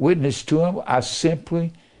witness to them. I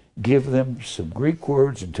simply give them some Greek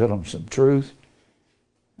words and tell them some truth.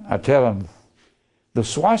 I tell them the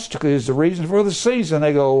swastika is the reason for the season.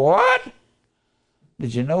 They go, what?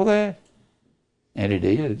 Did you know that? And it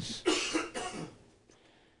is.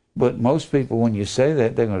 But most people, when you say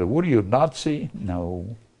that, they're going to, what are you, a Nazi?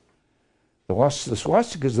 No. The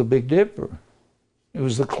swastika is the Big Dipper. It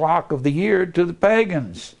was the clock of the year to the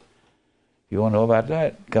pagans. You want to know about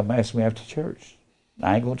that? Come ask me after church.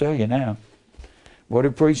 I ain't going to tell you now. What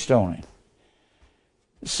he preached on it.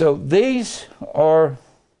 So these are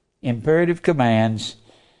imperative commands.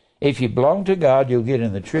 If you belong to God, you'll get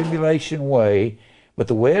in the tribulation way. But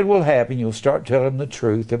the way it will happen, you'll start telling the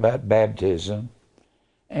truth about baptism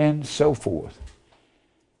and so forth.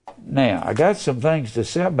 Now, I got some things to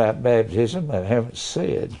say about baptism that I haven't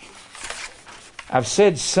said. I've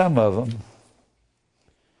said some of them.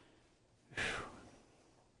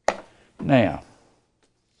 Now,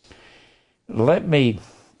 let me,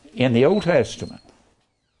 in the Old Testament,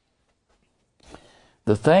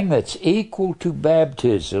 the thing that's equal to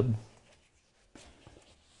baptism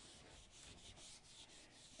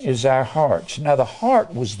is our hearts. Now, the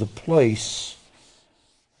heart was the place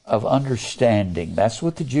of understanding. That's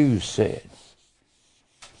what the Jews said.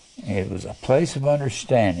 It was a place of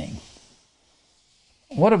understanding.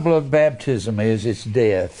 What a blood baptism is, it's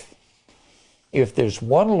death. If there's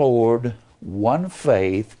one Lord, one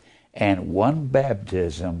faith, and one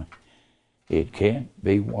baptism, it can't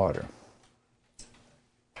be water.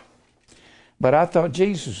 But I thought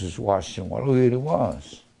Jesus was washed in water. Who he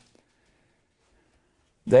was.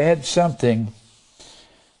 They had something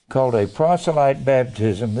called a proselyte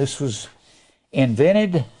baptism. This was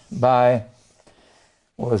invented by,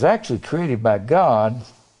 well, it was actually created by God.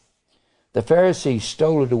 The Pharisees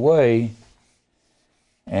stole it away,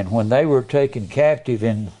 and when they were taken captive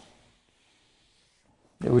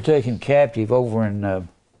over in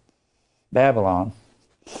Babylon,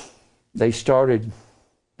 they started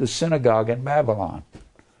the synagogue in Babylon.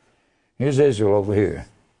 Here's Israel over here.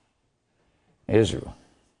 Israel.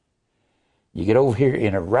 You get over here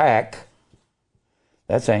in Iraq,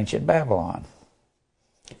 that's ancient Babylon.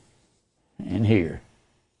 And here.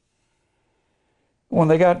 When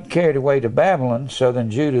they got carried away to Babylon,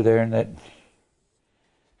 southern Judah there in that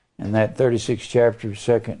 36th chapter of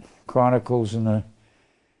 2nd Chronicles and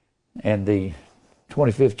the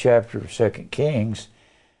 25th chapter of 2nd Kings,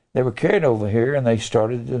 they were carried over here and they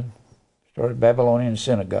started Babylonian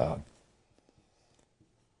synagogue.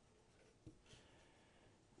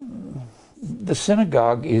 The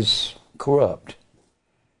synagogue is corrupt.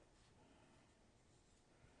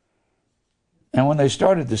 And when they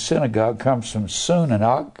started the synagogue, comes from sun and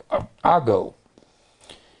ago.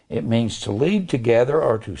 It means to lead together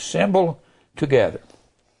or to assemble together.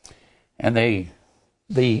 And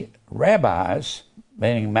the rabbis,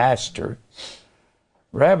 meaning master,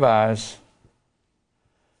 rabbis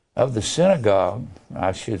of the synagogue,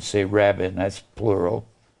 I should say rabbin, that's plural,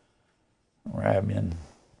 rabbin,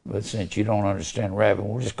 but since you don't understand rabbin,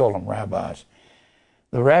 we'll just call them rabbis.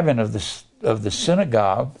 The rabbin of the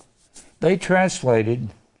synagogue, they translated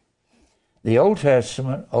the Old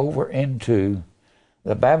Testament over into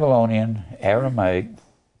the Babylonian Aramaic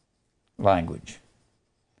language.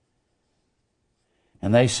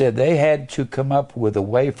 And they said they had to come up with a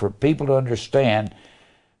way for people to understand,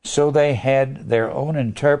 so they had their own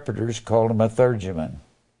interpreters, called them a therjuman.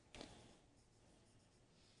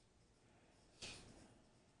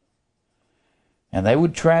 And they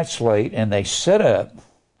would translate, and they set up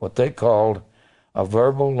what they called a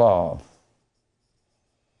verbal law.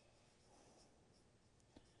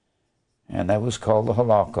 And that was called the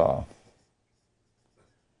halakha.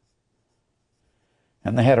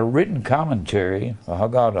 And they had a written commentary, a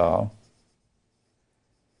Haggadah.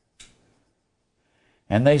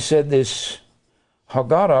 And they said this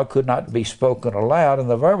Haggadah could not be spoken aloud, and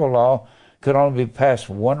the verbal law could only be passed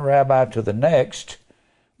from one rabbi to the next,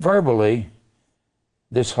 verbally,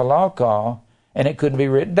 this halakha, and it couldn't be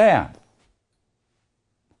written down.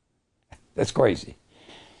 That's crazy.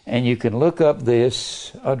 And you can look up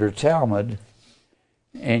this under Talmud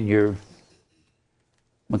in your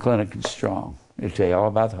McClintock and Strong. It'll tell you all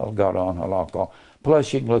about the Haggadah and halakha.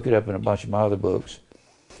 Plus, you can look it up in a bunch of my other books.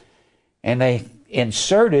 And they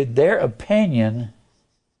inserted their opinion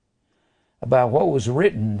about what was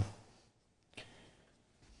written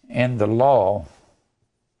in the law,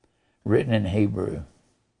 written in Hebrew.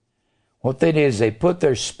 What they did is they put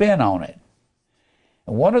their spin on it.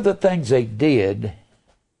 And one of the things they did,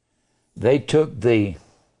 they took the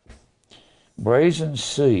brazen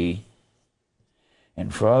sea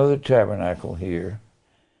in front of the tabernacle here.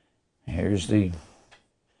 Here's the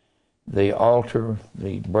altar,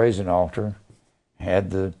 the brazen altar,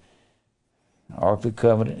 had the Ark of the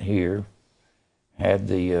Covenant here, had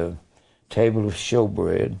the table of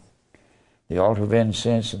showbread, the altar of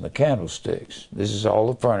incense, and the candlesticks. This is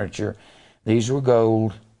all the furniture. These were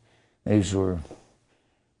gold. These were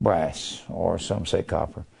brass, or some say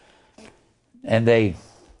copper. And they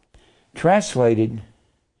translated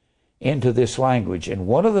into this language. And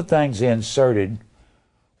one of the things they inserted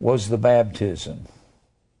was the baptism.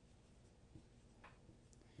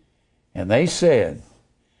 And they said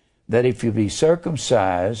that if you be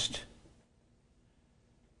circumcised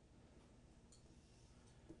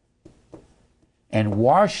and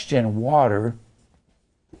washed in water,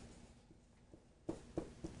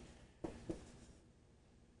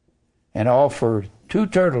 and offer 2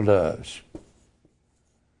 turtle doves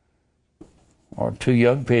or 2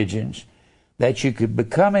 young pigeons, that you could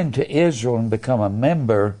become into Israel and become a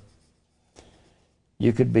member.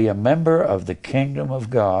 You could be a member of the kingdom of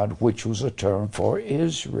God, which was a term for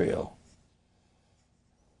Israel.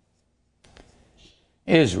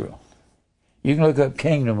 Israel. You can look up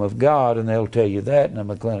kingdom of God, and they'll tell you that in the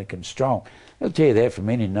McClintock and Strong. They'll tell you that from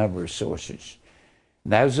any number of sources.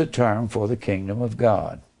 And that was a term for the kingdom of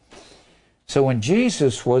God. So when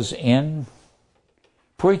Jesus was in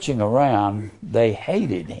preaching around, they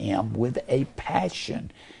hated him with a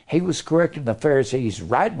passion. He was correcting the Pharisees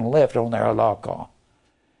right and left on their halakha.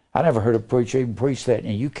 I never heard a preacher even preach that,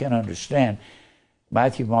 and you can't understand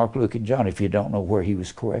Matthew, Mark, Luke, and John if you don't know where he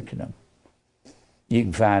was correcting them. You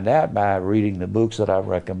can find out by reading the books that I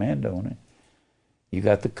recommend on it. You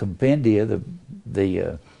got the compendia,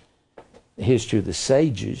 the history of the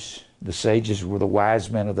sages. The sages were the wise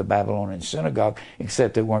men of the Babylonian synagogue,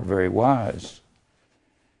 except they weren't very wise.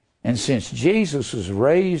 And since Jesus was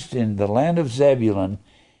raised in the land of Zebulun,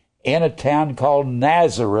 in a town called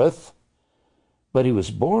Nazareth, but he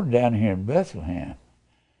was born down here in Bethlehem.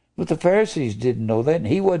 But the Pharisees didn't know that, and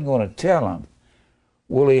he wasn't going to tell them.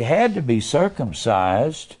 Well, he had to be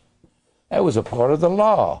circumcised. That was a part of the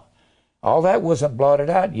law. All that wasn't blotted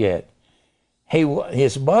out yet.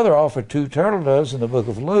 His mother offered 2 turtle doves in the book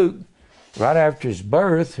of Luke, right after his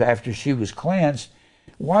birth, after she was cleansed.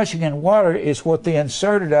 Washing in water is what they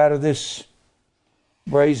inserted out of this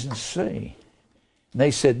brazen sea. And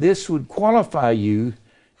they said this would qualify you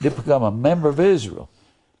to become a member of Israel.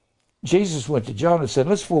 Jesus went to John and said,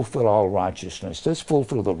 let's fulfill all righteousness. Let's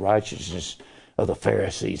fulfill the righteousness of the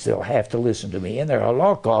Pharisees. They'll have to listen to me. In their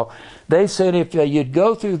halakha, they said if you'd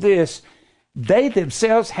go through this, they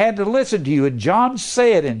themselves had to listen to you. And John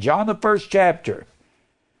said in John the 1st chapter,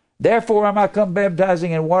 therefore am I come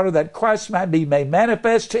baptizing in water that Christ might be made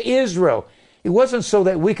manifest to Israel. It wasn't so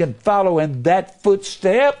that we can follow in that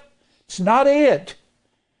footstep. It's not it.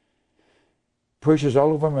 preachers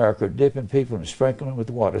all over America are dipping people and sprinkling with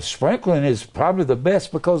water. Sprinkling is probably the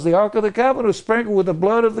best because the Ark of the Covenant was sprinkled with the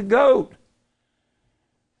blood of the goat.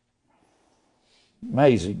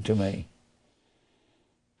 Amazing to me.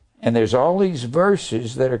 And there's all these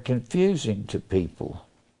verses that are confusing to people.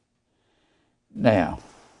 Now,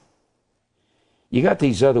 you got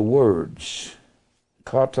these other words,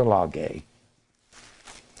 katalage.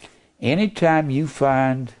 Anytime you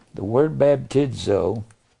find the word baptizo,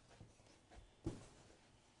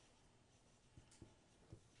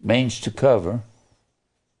 means to cover,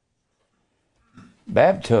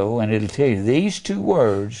 bapto, and it'll tell you these two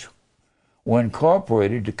words were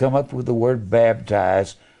incorporated to come up with the word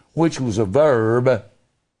baptize, which was a verb,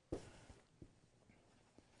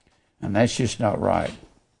 and that's just not right.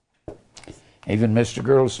 Even Mr.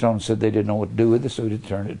 Girdlestone said they didn't know what to do with it, so they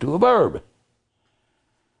turned it to a verb.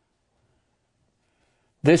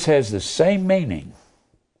 This has the same meaning.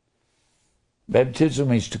 Baptism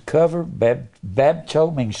means to cover.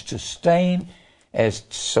 Bapto means to stain,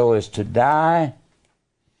 so as to die.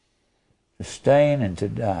 To stain and to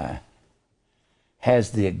die.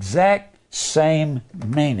 Has the exact same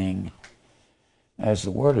meaning as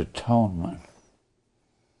the word atonement.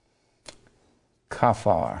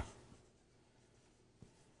 Kafar.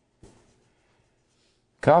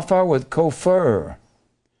 Kafar with kofar.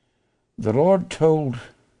 The Lord told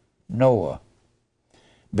Noah,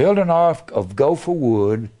 build an ark of gopher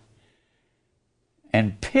wood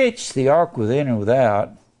and pitch the ark within and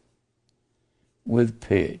without with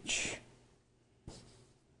pitch.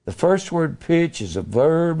 The first word pitch is a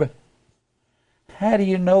verb. How do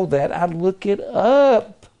you know that? I look it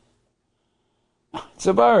up. It's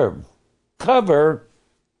a verb. Cover.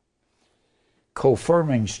 Kofar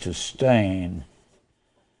means to stain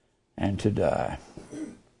and to die.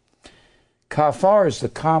 Kafar is the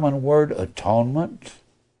common word atonement.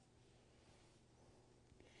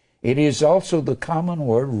 It is also the common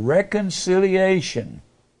word reconciliation.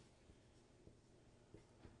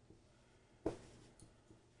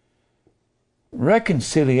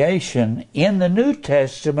 Reconciliation in the New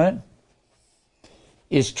Testament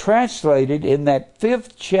is translated in that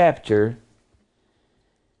 5th chapter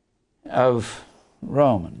of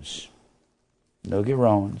Romans. Look at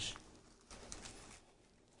Romans.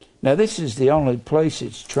 Now, this is the only place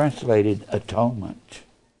it's translated atonement.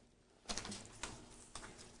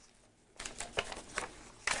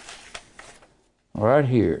 Right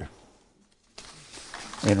here.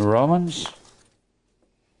 In Romans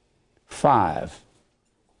 5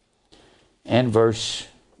 and verse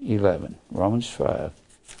 11. Romans 5.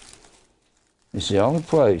 It's the only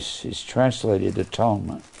place it's translated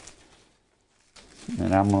atonement.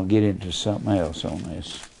 And I'm going to get into something else on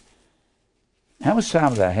this. How much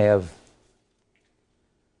time do I have?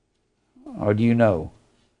 Or do you know?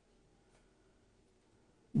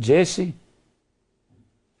 Jesse?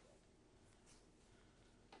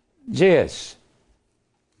 Jess?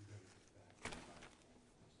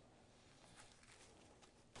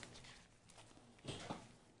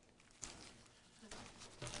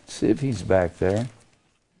 See if he's back there.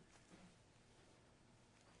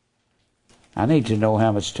 I need to know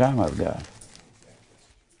how much time I've got.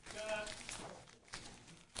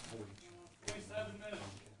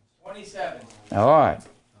 27. All right.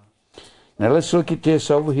 Now let's look at this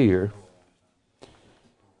over here.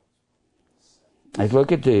 Let's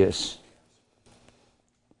look at this.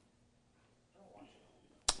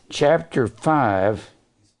 Chapter 5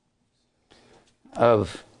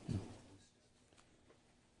 of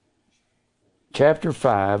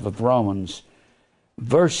Romans,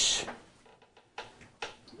 verse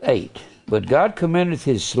 8. But God commendeth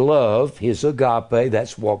his love, his agape,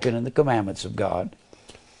 that's walking in the commandments of God,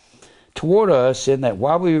 toward us, in that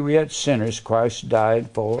while we were yet sinners, Christ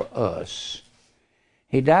died for us.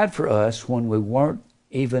 He died for us when we weren't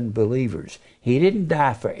even believers. He didn't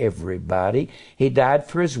die for everybody. He died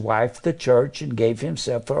for his wife, the church, and gave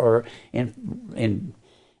himself for her in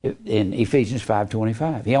Ephesians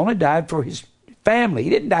 5:25. He only died for his family. He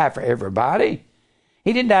didn't die for everybody.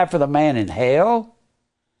 He didn't die for the man in hell.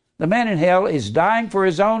 The man in hell is dying for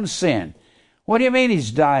his own sin. What do you mean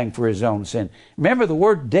he's dying for his own sin? Remember the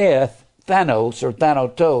word death, Thanos or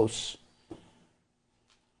Thanatos,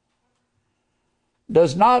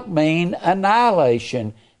 does not mean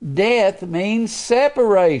annihilation. Death means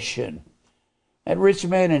separation. That rich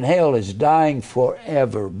man in hell is dying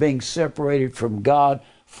forever, being separated from God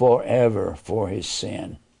forever for his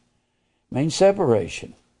sin. It means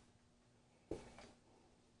separation.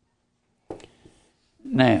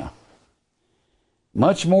 Now,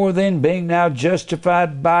 much more then, being now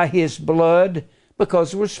justified by his blood,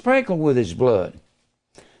 because we're sprinkled with his blood.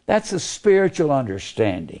 That's a spiritual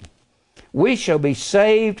understanding. We shall be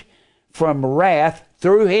saved from wrath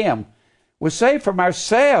through Him. We're saved from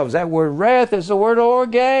ourselves. That word wrath is the word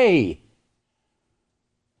orge.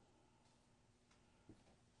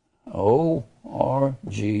 O-R-G-E.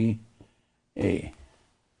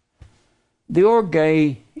 The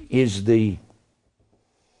orge is the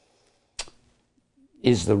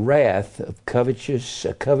wrath of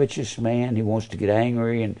a covetous man. He wants to get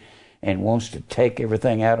angry and wants to take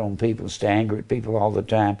everything out on people, stay angry at people all the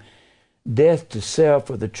time. Death to self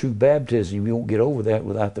or the true baptism, you won't get over that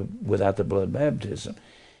without the blood baptism.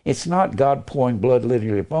 It's not God pouring blood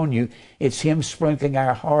literally upon you. It's Him sprinkling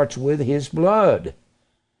our hearts with His blood.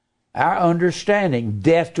 Our understanding,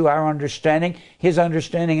 death to our understanding, His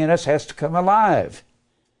understanding in us has to come alive.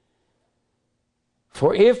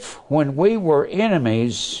 For if, when we were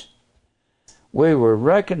enemies, we were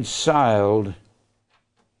reconciled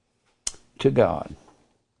to God.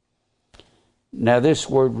 Now this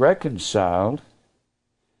word reconciled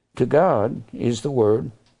to God is the word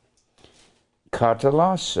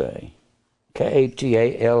katalase. K-A-T-A-L-L-A-S-S-O.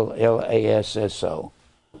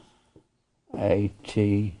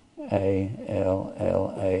 A-T-A-L-L-A-S-S-O.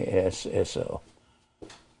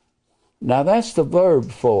 Now that's the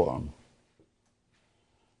verb form.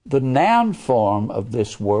 The noun form of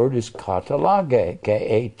this word is katalage.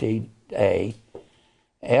 K-A-T-A-L-L-A-G-E.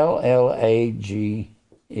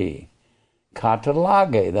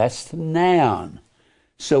 Katalage, that's the noun.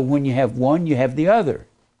 So when you have one, you have the other.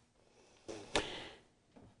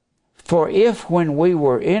 For if when we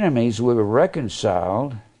were enemies we were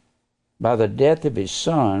reconciled by the death of His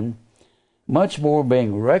Son, much more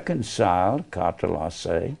being reconciled,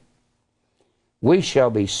 katalase, we shall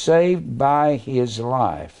be saved by His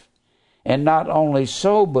life. And not only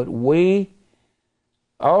so, but we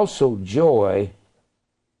also joy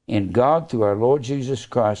in God through our Lord Jesus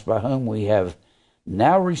Christ, by whom we have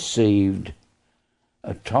now received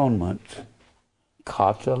atonement,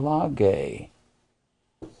 katalage.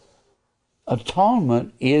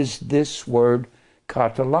 Atonement is this word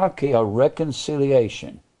katalake, a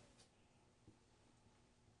reconciliation.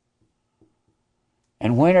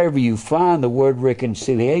 And whenever you find the word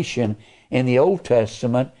reconciliation in the Old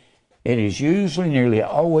Testament, it is usually nearly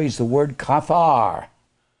always the word kafar,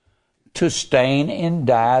 to stain and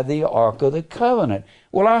dye the Ark of the Covenant.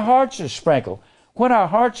 Well, our hearts are sprinkled. When our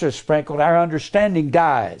hearts are sprinkled, our understanding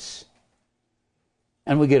dies.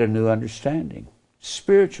 And we get a new understanding,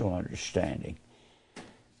 spiritual understanding.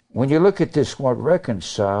 When you look at this word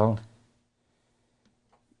reconciled,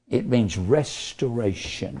 it means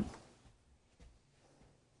restoration.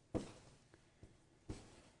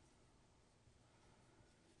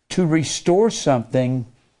 To restore something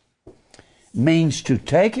means to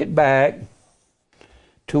take it back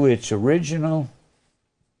to its original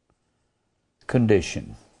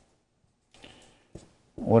condition.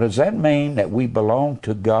 What does that mean? That we belonged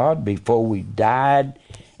to God before we died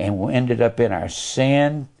and we ended up in our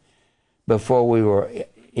sin, before we were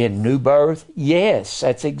in new birth? Yes,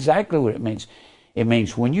 that's exactly what it means. It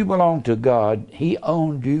means when you belong to God, He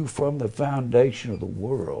owned you from the foundation of the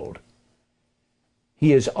world.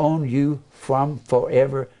 He has owned you from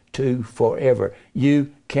forever to forever.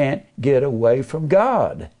 You can't get away from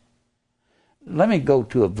God. Let me go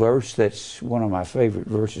to a verse that's one of my favorite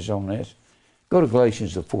verses on this. Go to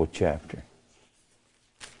Galatians, the 4th chapter.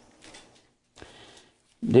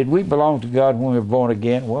 Did we belong to God when we were born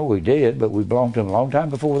again? Well, we did, but we belonged to Him a long time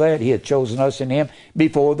before that. He had chosen us in Him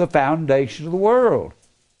before the foundation of the world.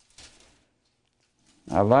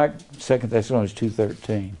 I like 2 Thessalonians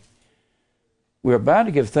 2:13. We are bound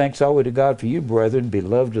to give thanks always to God for you, brethren,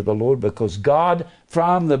 beloved of the Lord, because God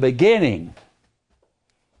from the beginning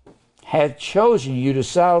hath chosen you to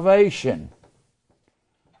salvation.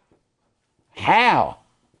 How?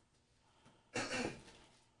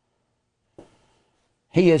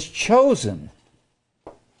 He has chosen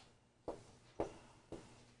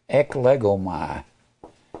eklegomai.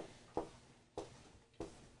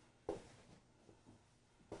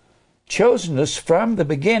 Chosen us from the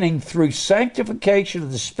beginning through sanctification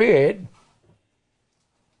of the Spirit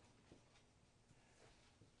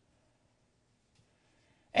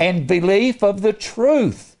and belief of the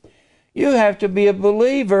truth. You have to be a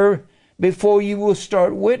believer before you will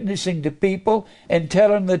start witnessing to people and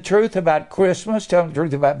telling the truth about Christmas, telling the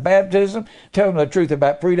truth about baptism, telling the truth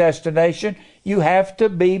about predestination. You have to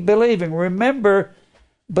be believing. Remember,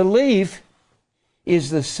 belief is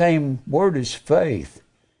the same word as faith.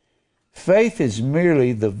 Faith is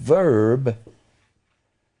merely the verb,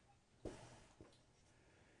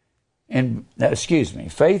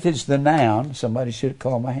 faith is the noun. Somebody should have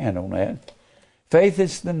called my hand on that. Faith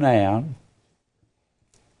is the noun,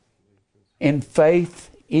 and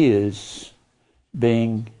faith is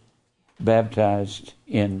being baptized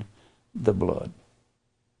in the blood.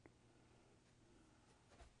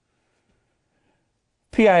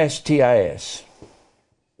 Pistis.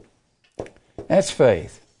 That's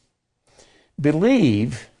faith.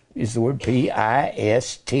 Believe is the word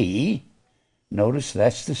P-I-S-T. Notice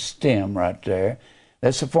that's the stem right there.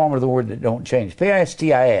 That's the form of the word that don't change.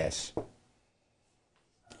 P-I-S-T-I-S.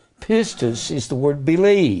 Pistis is the word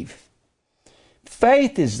believe.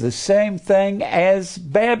 Faith is the same thing as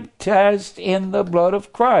baptized in the blood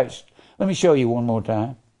of Christ. Let me show you one more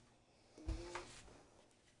time.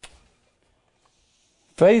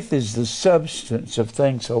 Faith is the substance of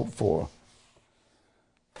things hoped for.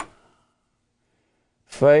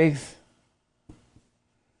 Faith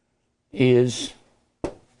is,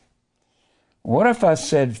 what if I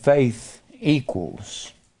said faith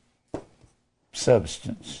equals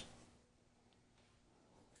substance?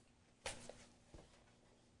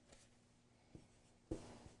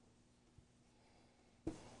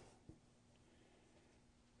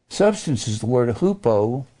 Substance is the word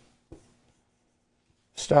hypostasis.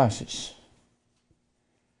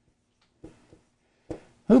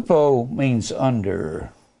 Hupo means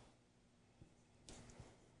under.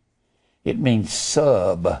 It means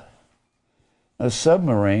sub. A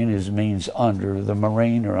submarine means under the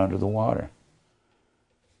marine or under the water.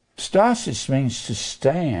 Stasis means to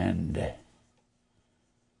stand.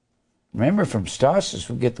 Remember, from stasis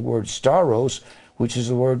we get the word staros, which is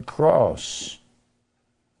the word cross.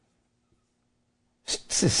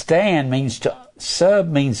 To stand means to, sub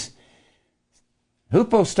means,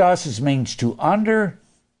 hypostasis means to understand.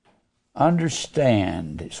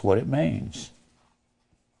 It's what it means.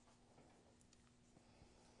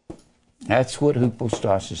 That's what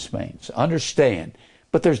hypostasis means. Understand.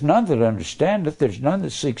 But there's none that understand it. There's none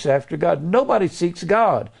that seeks after God. Nobody seeks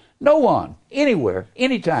God. No one. Anywhere.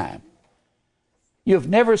 Anytime. You've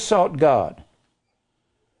never sought God.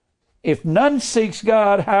 If none seeks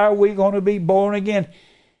God, how are we going to be born again?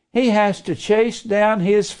 He has to chase down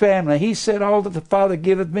his family. He said, all that the Father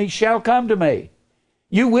giveth me shall come to me.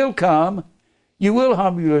 You will come. You will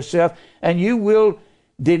humble yourself, and you will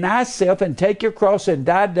deny self and take your cross and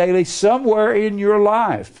die daily somewhere in your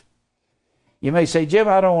life. You may say, Jim,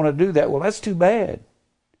 I don't want to do that. Well, that's too bad.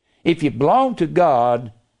 If you belong to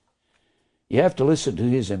God, you have to listen to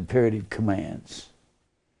his imperative commands.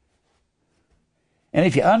 And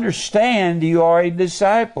if you understand, you are a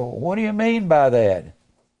disciple. What do you mean by that?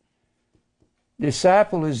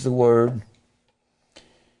 Disciple is the word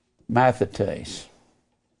mathetes.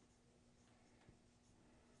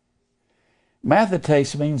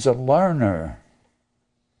 Mathetes means a learner.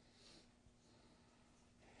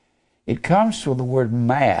 It comes from the word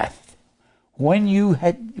math. When you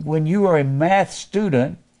are a math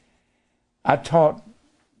student, I taught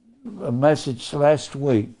a message last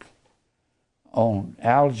week on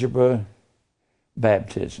algebra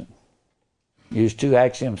baptism. Use two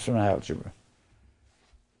axioms from algebra.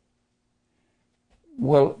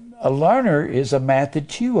 Well, a learner is a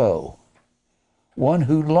mathetuo, one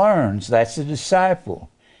who learns. That's a disciple.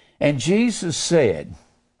 And Jesus said,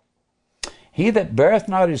 he that beareth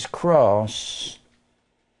not his cross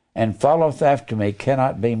and followeth after me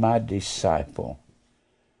cannot be my disciple.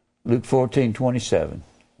 Luke 14:27.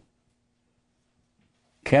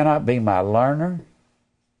 Cannot be my learner.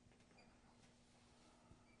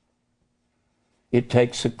 It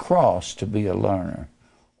takes a cross to be a learner.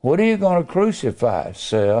 What are you going to crucify?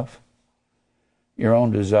 Self, your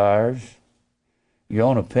own desires, your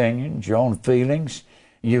own opinions, your own feelings.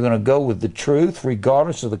 You're going to go with the truth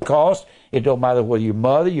regardless of the cost. It don't matter whether your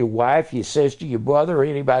mother, your wife, your sister, your brother, or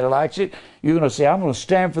anybody likes it. You're going to say, I'm going to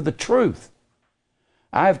stand for the truth.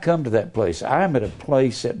 I've come to that place. I'm at a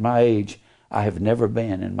place at my age I have never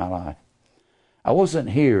been in my life. I wasn't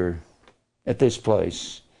here at this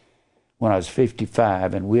place when I was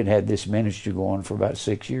 55, and we had this ministry going for about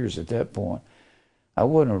 6 years at that point. I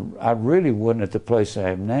really wasn't at the place I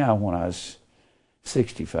am now when I was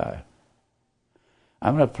 65.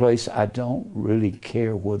 I'm in a place I don't really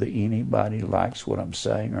care whether anybody likes what I'm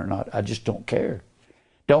saying or not. I just don't care.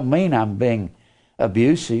 Don't mean I'm being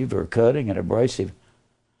abusive or cutting and abrasive.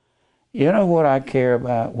 You know what I care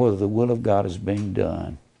about? Whether the will of God is being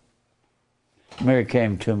done. Mary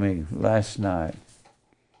came to me last night.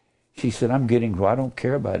 She said, I don't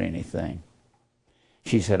care about anything.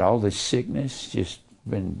 She said, all this sickness just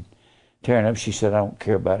been tearing up. She said, I don't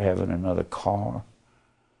care about having another car.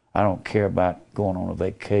 I don't care about going on a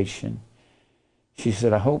vacation. She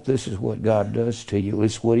said, I hope this is what God does to you.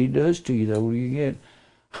 It's what he does to you, the older you get.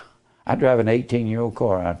 I drive an 18-year-old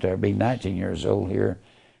car out there. I'll be 19 years old here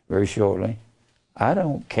very shortly. I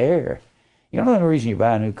don't care. You know the reason you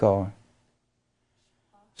buy a new car?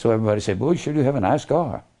 So everybody say, boy, you sure do have a nice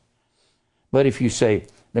car. But if you say,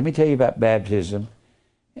 let me tell you about baptism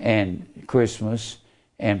and Christmas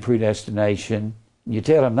and predestination, you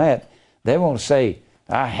tell them that, they won't say,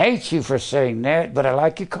 I hate you for saying that, but I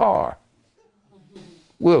like your car.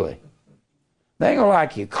 Will they? They ain't going to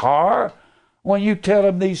like your car when you tell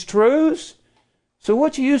them these truths. So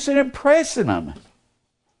what's the use in impressing them?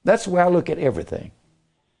 That's the way I look at everything.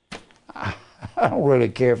 I don't really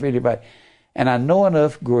care if anybody... And I know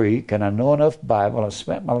enough Greek, and I know enough Bible. I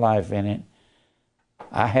spent my life in it.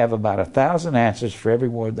 I have about 1,000 answers for every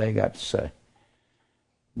word they got to say.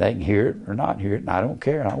 They can hear it or not hear it, and I don't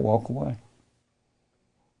care. I'll walk away.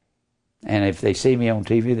 And if they see me on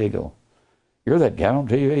TV, they go, you're that guy on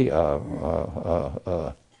TV?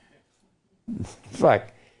 It's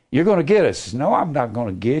like, you're going to get us. No, I'm not going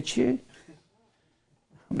to get you.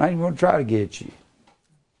 I'm not even going to try to get you.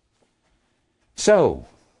 So,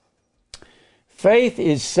 faith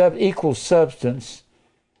is equals substance,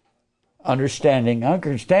 understanding.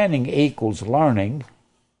 Understanding equals learning.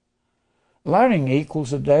 Learning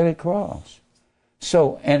equals a daily cross.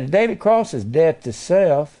 So, and a daily cross is death to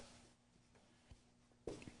self.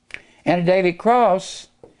 And a daily cross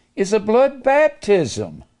is a blood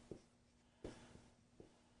baptism.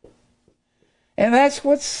 And that's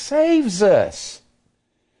what saves us.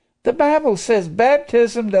 The Bible says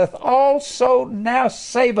baptism doth also now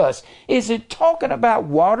save us. Is it talking about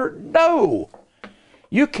water? No.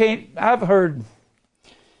 You can't. I've heard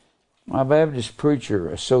my Baptist preacher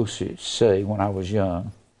associates say when I was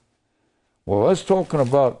young, well, it's talking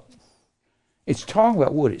about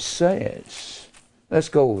what it says. Let's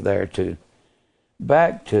go over there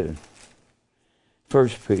back to 1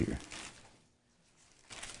 Peter.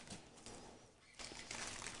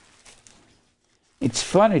 It's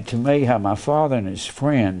funny to me how my father and his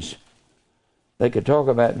friends, they could talk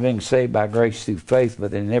about being saved by grace through faith,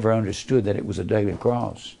 but they never understood that it was a daily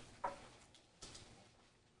cross.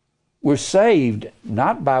 We're saved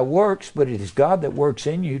not by works, but it is God that works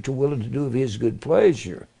in you to willing to do of His good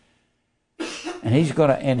pleasure.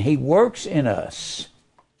 And He works in us.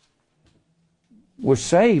 We're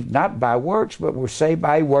saved not by works, but we're saved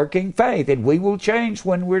by working faith. And we will change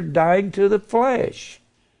when we're dying to the flesh.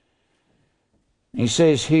 He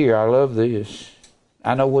says here, I love this.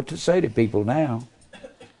 I know what to say to people now.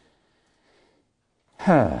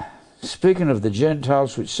 Speaking of the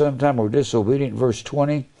Gentiles which sometime were disobedient, verse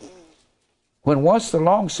 20. When once the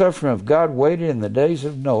long suffering of God waited in the days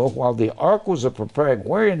of Noah, while the ark was a preparing,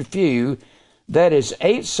 wherein few, that is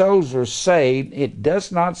 8 souls, were saved, it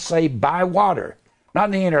does not say by water. Not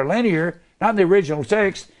in the interlinear, not in the original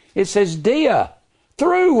text. It says dia,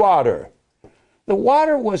 through water. The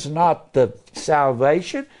water was not the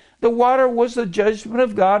salvation. The water was the judgment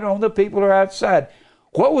of God on the people who are outside.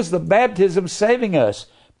 What was the baptism saving us?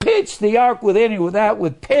 Pitch the ark within and without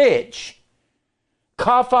with pitch.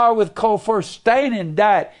 Kafar with kofar, stain and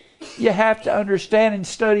diet. You have to understand and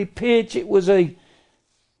study pitch. It was a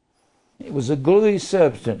gluey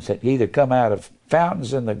substance that either come out of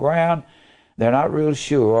fountains in the ground, they're not real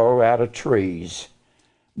sure, or out of trees.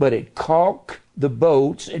 But it caulked the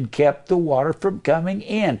boats and kept the water from coming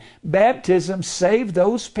in. Baptism saved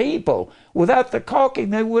those people. Without the caulking,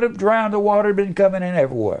 they would have drowned. The water had been coming in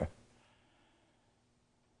everywhere.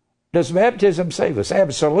 Does baptism save us?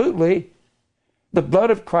 Absolutely. The blood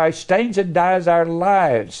of Christ stains and dyes our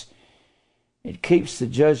lives. It keeps the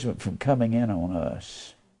judgment from coming in on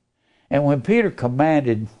us. And when Peter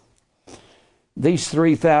commanded these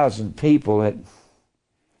 3,000 people,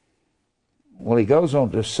 he goes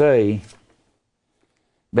on to say,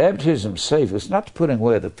 baptism saves us not to put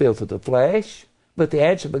away the filth of the flesh, but the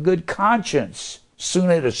acts of a good conscience,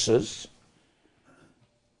 sunetices,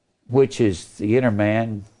 which is the inner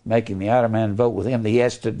man making the outer man vote with him that he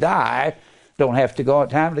has to die. Don't have to go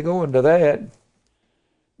time to go into that.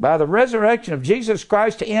 By the resurrection of Jesus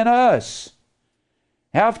Christ in us.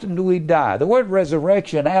 How often do we die? The word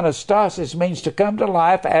resurrection, anastasis, means to come to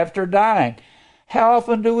life after dying. How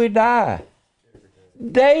often do we die?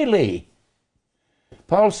 Daily.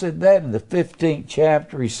 Paul said that in the 15th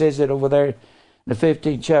chapter. He says it over there in the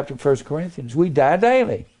 15th chapter of 1 Corinthians. We die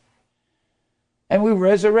daily. And we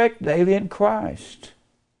resurrect daily in Christ.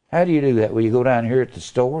 How do you do that? Well, you go down here at the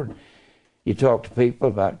store and you talk to people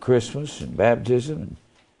about Christmas and baptism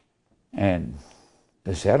and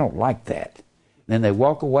they say, I don't like that. And then they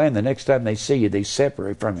walk away, and the next time they see you, they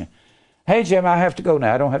separate from you. Hey, Jim, I have to go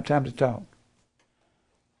now. I don't have time to talk.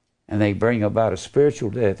 And they bring about a spiritual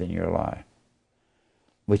death in your life.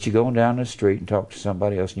 But you go down the street and talk to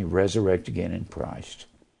somebody else and you resurrect again in Christ.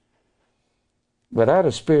 But out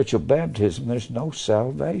of spiritual baptism, there's no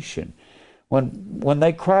salvation. When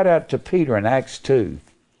they cried out to Peter in Acts 2,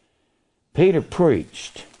 Peter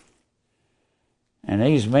preached. And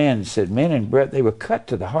these men said, men and brethren, they were cut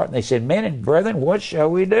to the heart. And they said, men and brethren, what shall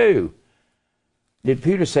we do? Did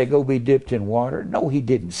Peter say, go be dipped in water? No, he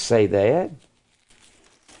didn't say that.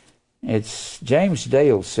 It's James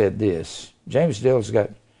Dale said this. James Dale's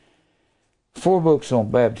got 4 books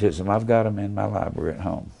on baptism. I've got them in my library at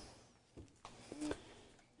home.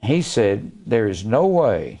 He said, there is no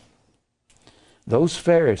way those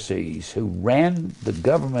Pharisees who ran the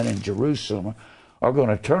government in Jerusalem are going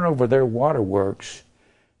to turn over their waterworks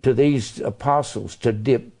to these apostles to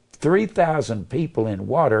dip 3,000 people in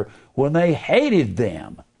water when they hated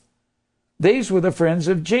them. These were the friends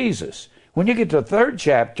of Jesus. When you get to the 3rd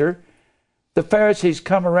chapter, the Pharisees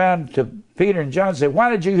come around to Peter and John and say, why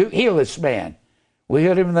did you heal this man? We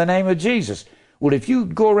healed him in the name of Jesus. Well, if you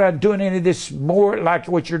go around doing any of this more like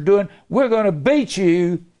what you're doing, we're going to beat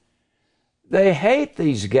you. They hate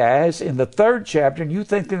these guys in the 3rd chapter, and you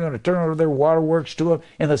think they're going to turn over their waterworks to them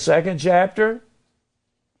in the 2nd chapter?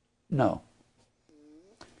 No.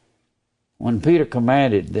 When Peter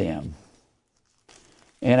commanded them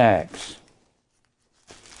in Acts,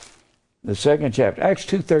 the 2nd chapter, Acts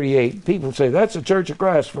 2:38, people say, that's the Church of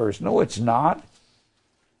Christ verse. No, it's not.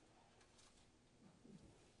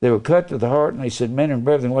 They were cut to the heart, and they said, men and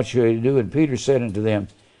brethren, what shall we do? And Peter said unto them,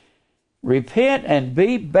 repent and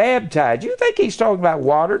be baptized. You think he's talking about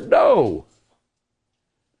water? No.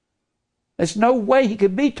 There's no way he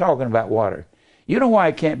could be talking about water. You know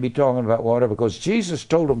why he can't be talking about water? Because Jesus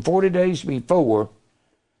told them 40 days before,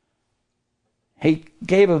 he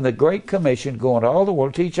gave them the Great Commission, go into all the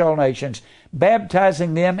world, teach all nations,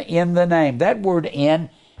 baptizing them in the name. That word in,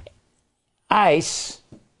 ice,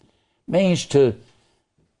 means to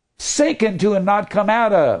sink into and not come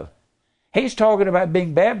out of. He's talking about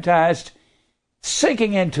being baptized,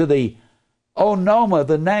 sinking into the onoma,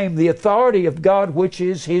 the name, the authority of God, which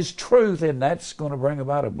is his truth, and that's going to bring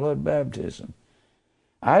about a blood baptism.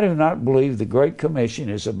 I do not believe the Great Commission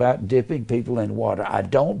is about dipping people in water. I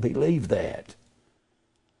don't believe that.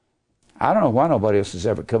 I don't know why nobody else has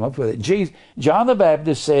ever come up with it. John the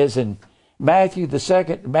Baptist says in Matthew the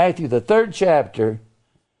 3rd chapter,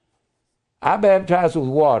 I baptize with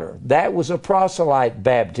water. That was a proselyte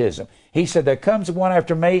baptism. He said, there comes one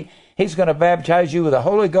after me. He's going to baptize you with the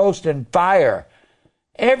Holy Ghost and fire.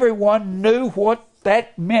 Everyone knew what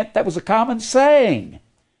that meant. That was a common saying.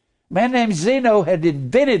 A man named Zeno had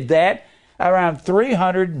invented that around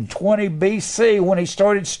 320 BC when he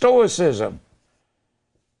started Stoicism.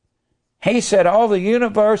 He said all the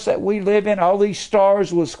universe that we live in, all these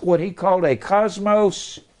stars, was what he called a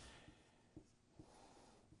cosmos,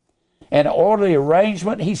 an orderly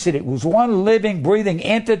arrangement. He said it was one living, breathing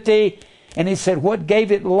entity. And he said what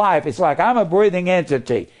gave it life? It's like I'm a breathing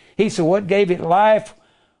entity. He said what gave it life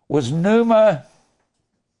was pneuma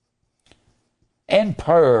and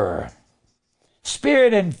pur,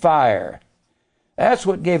 spirit and fire. That's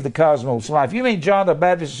what gave the cosmos life. You mean John the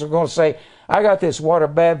Baptist is going to say, I got this water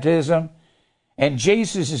baptism, and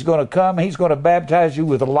Jesus is going to come, he's going to baptize you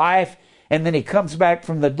with life, and then he comes back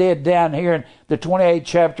from the dead down here in the 28th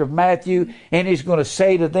chapter of Matthew, and he's going to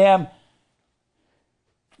say to them,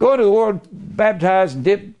 go to the world, baptize and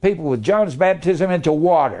dip people with John's baptism into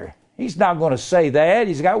water. He's not going to say that.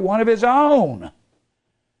 He's got one of his own.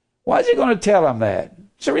 Why is he going to tell them that?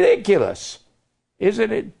 It's ridiculous,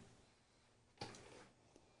 isn't it?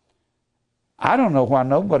 I don't know why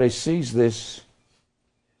nobody sees this.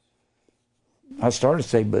 I started to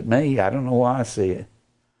say, but me, I don't know why I see it.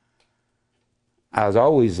 I was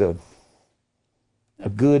always a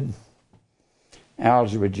good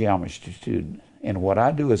algebra geometry student. And what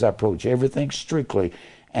I do is I approach everything strictly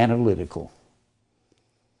analytical.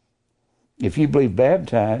 If you believe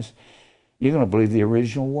baptized, you're going to believe the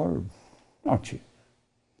original word, aren't you?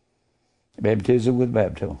 Baptism with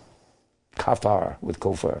bapto. Kafar with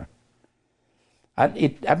kofar.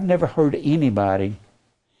 I've never heard anybody,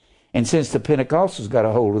 and since the Pentecostals got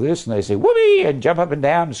a hold of this, and they say, whoopee, and jump up and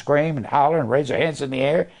down and scream and holler and raise their hands in the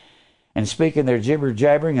air and speak in their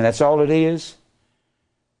gibber-jabbering, and that's all it is.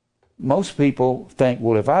 Most people think,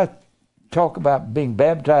 well, if I talk about being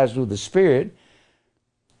baptized with the Spirit,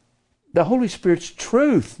 the Holy Spirit's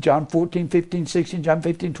truth. John 14, 15, 16, John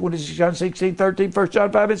 15, 26, John 16, 13, 1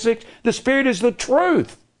 John 5 and 6. The Spirit is the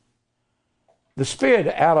truth. The Spirit,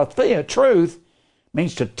 aletheia, truth,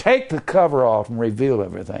 means to take the cover off and reveal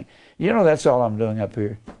everything. You know, that's all I'm doing up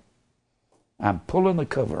here. I'm pulling the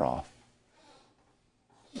cover off.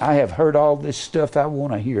 I have heard all this stuff I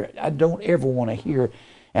want to hear. I don't ever want to hear,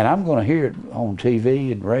 and I'm going to hear it on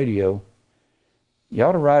TV and radio. You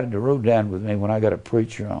ought to ride the road down with me when I got a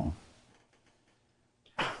preacher on.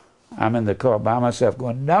 I'm in the car by myself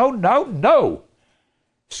going, no, no, no,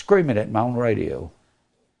 screaming at my own radio.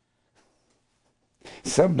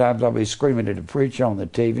 Sometimes I'll be screaming at the preacher on the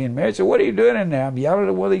TV, and Mary said, what are you doing in there? I'm yelling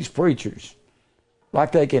at one of these preachers,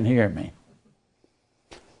 like they can hear me.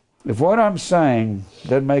 If what I'm saying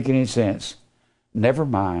doesn't make any sense, never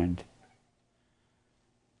mind.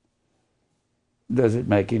 Does it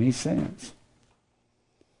make any sense?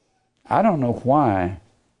 I don't know why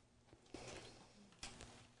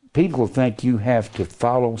people think you have to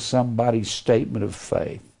follow somebody's statement of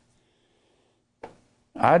faith.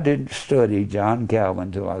 I didn't study John Calvin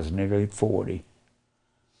until I was nearly 40.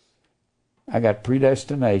 I got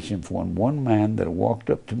predestination from one man that walked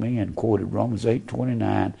up to me and quoted Romans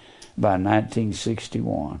 8:29 by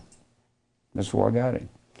 1961. That's where I got it.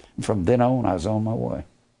 And from then on, I was on my way.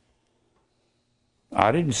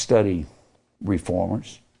 I didn't study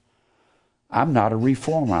reformers. I'm not a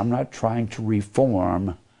reformer. I'm not trying to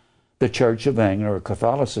reform the Church of England or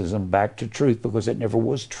Catholicism back to truth because it never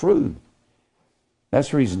was true. That's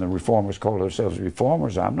the reason the reformers call themselves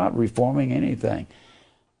reformers. I'm not reforming anything.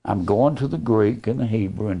 I'm going to the Greek and the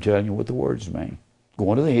Hebrew and telling you what the words mean.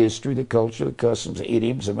 Going to the history, the culture, the customs, the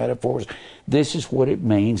idioms, the metaphors. This is what it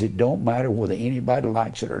means. It don't matter whether anybody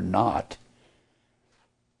likes it or not.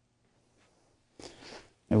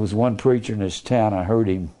 There was one preacher in this town, I heard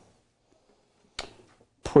him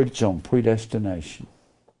preach on predestination.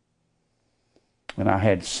 And I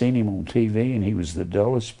had seen him on TV, and he was the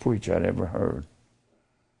dullest preacher I'd ever heard.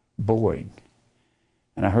 Boring.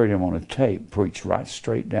 And I heard him on a tape preach right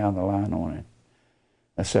straight down the line on it.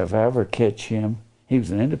 I said, if I ever catch him, he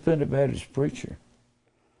was an independent Baptist preacher.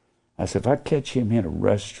 I said, if I catch him in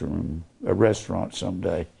a restaurant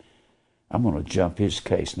someday, I'm going to jump his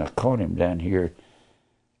case. And I caught him down here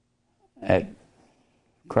at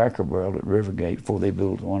Cracker Barrel at Rivergate before they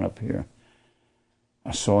built one up here.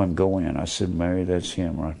 I saw him go in. I said, Mary, that's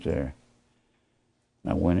him right there.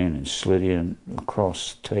 And I went in and slid in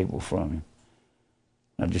across the table from him.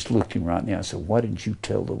 I just looked him right in the eye. I said, why didn't you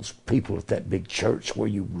tell those people at that big church where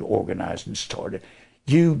you organized and started,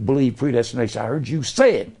 you believe predestination? I heard you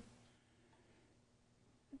say it.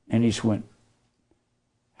 And he just went,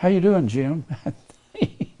 how you doing, Jim?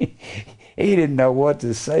 He didn't know what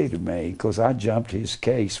to say to me because I jumped his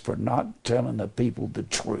case for not telling the people the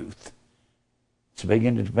truth. It's a big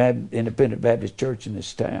independent Baptist church in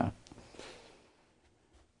this town.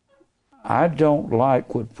 I don't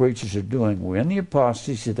like what preachers are doing. We're in the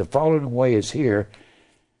apostasy. The falling away is here.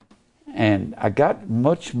 And I got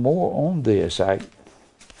much more on this. I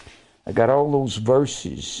got all those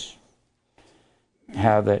verses,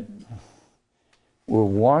 how that we're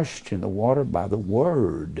washed in the water by the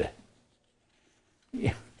word.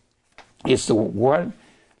 It's the word.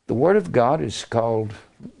 The word of God is called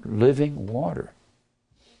living water.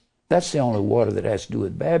 That's the only water that has to do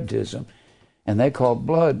with baptism. And they call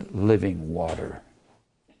blood living water.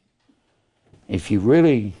 If you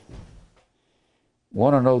really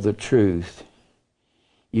want to know the truth,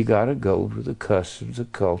 you got to go to the customs, the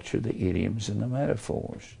culture, the idioms, and the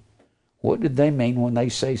metaphors. What did they mean when they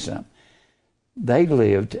say something? They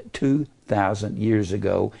lived 2,000 years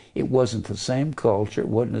ago. It wasn't the same culture. It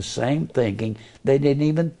wasn't the same thinking. They didn't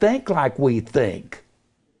even think like we think.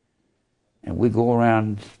 And we go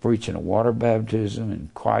around preaching a water baptism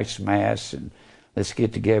and Christ's Mass and let's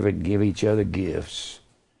get together and give each other gifts.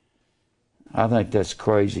 I think that's the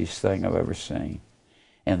craziest thing I've ever seen.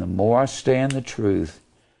 And the more I stay in the truth,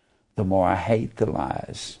 the more I hate the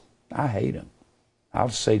lies. I hate them. I'll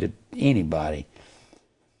say to anybody,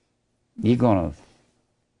 you're going to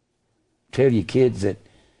tell your kids that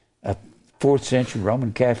a 4th century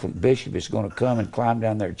Roman Catholic bishop is going to come and climb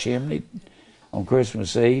down their chimney on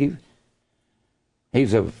Christmas Eve?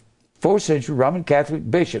 He's a 4th century Roman Catholic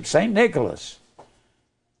bishop, St. Nicholas.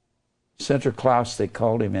 Sinterklaas, they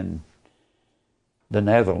called him in the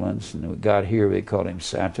Netherlands, and when we got here, they called him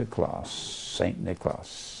Santa Claus, St.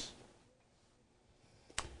 Nicholas.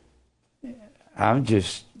 I'm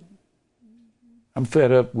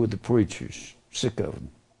fed up with the preachers, sick of them.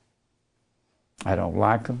 I don't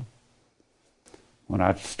like them. When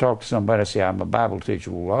I talk to somebody, I say, I'm a Bible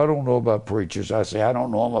teacher. Well, I don't know about preachers. I say, I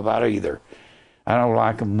don't know them about either. I don't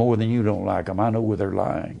like them more than you don't like them. I know where they're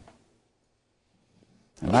lying.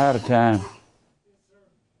 And out of time,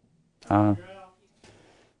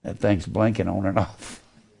 that thing's blinking on and off.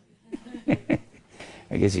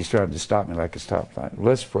 I guess he's trying to stop me like a stoplight.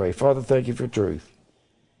 Let's pray. Father, thank you for truth.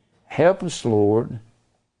 Help us, Lord,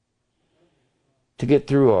 to get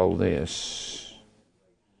through all this.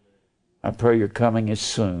 I pray your coming is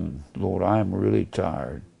soon. Lord, I am really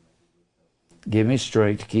tired. Give me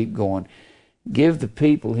strength to keep going. Give the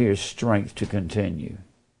people here strength to continue.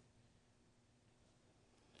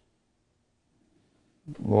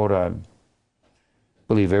 Lord, I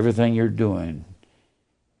believe everything you're doing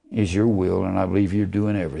is your will, and I believe you're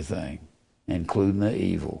doing everything, including the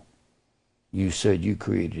evil. You said you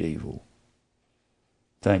created evil.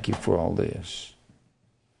 Thank you for all this.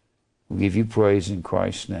 We give you praise in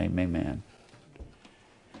Christ's name. Amen.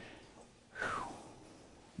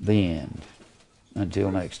 The end.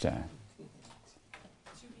 Until next time.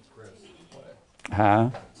 Huh?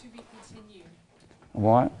 To be continued.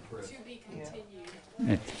 What? To be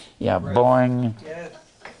continued. Yeah, boing.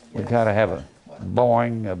 We got to have a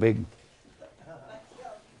boing, a big...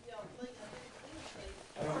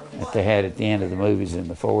 that they had at the end of the movies in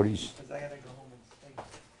the 40s.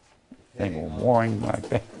 They go boing like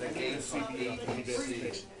that.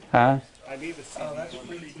 Huh? I need a CD on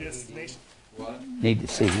predestination. Need to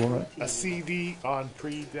see what? A CD on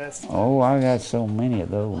predestination. Oh, I got so many of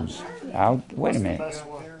those. Wait a minute. Best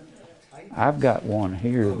one. I've got one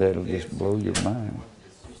here that'll just blow your mind.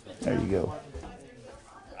 There you go.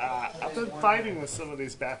 I've been fighting with some of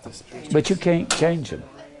these Baptist preachers. But you can't change them.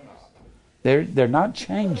 They're not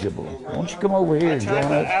changeable. Won't you come over here and Tried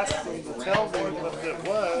join to us? ask them to tell me what it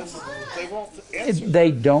was. They won't answer.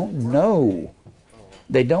 They don't know.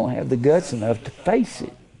 They don't have the guts enough to face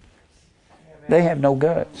it. They have no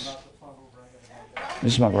guts.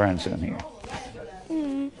 This is my grandson here.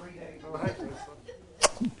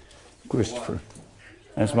 Christopher.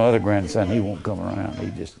 That's my other grandson. He won't come around. He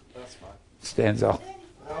just stands off.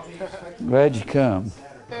 Glad you come.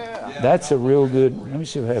 That's a real good... Let me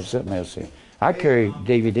see if I have something else here. I carry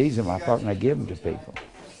DVDs in my pocket and I give them to people.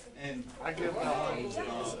 I give out music,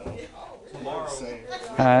 so.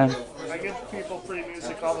 Huh? I give people free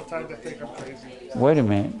music all the time that think I'm crazy. Wait a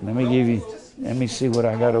minute. Let me see what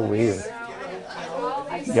I got over here.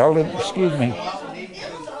 Y'all, excuse me.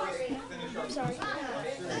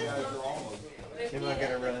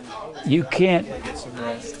 You can't...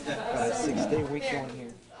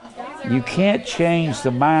 You can't change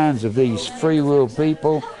the minds of these free will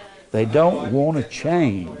people. They don't want to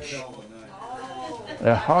change.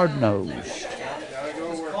 They're hard-nosed.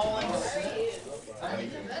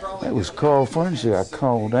 That was Carl Frenzy I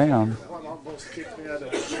called down.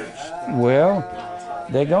 Well,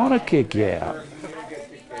 they're going to kick you out.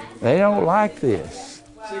 They don't like this.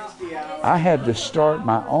 I had to start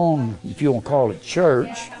my own, if you want to call it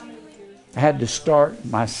church. I had to start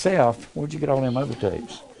myself. Where'd you get all them other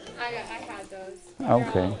tapes? I had those.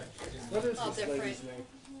 Okay. All different.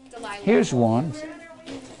 Delilah. Here's one.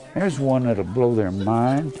 Here's one that'll blow their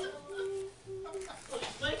mind.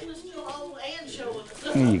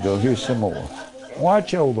 Here you go. Here's some more.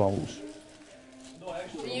 Watch all those.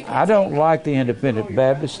 I don't like the independent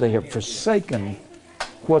Baptists. They have forsaken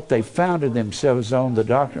what they founded themselves on, the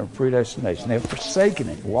doctrine of predestination. They've forsaken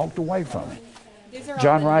it, walked away from it.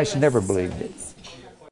 John Rice never believed it.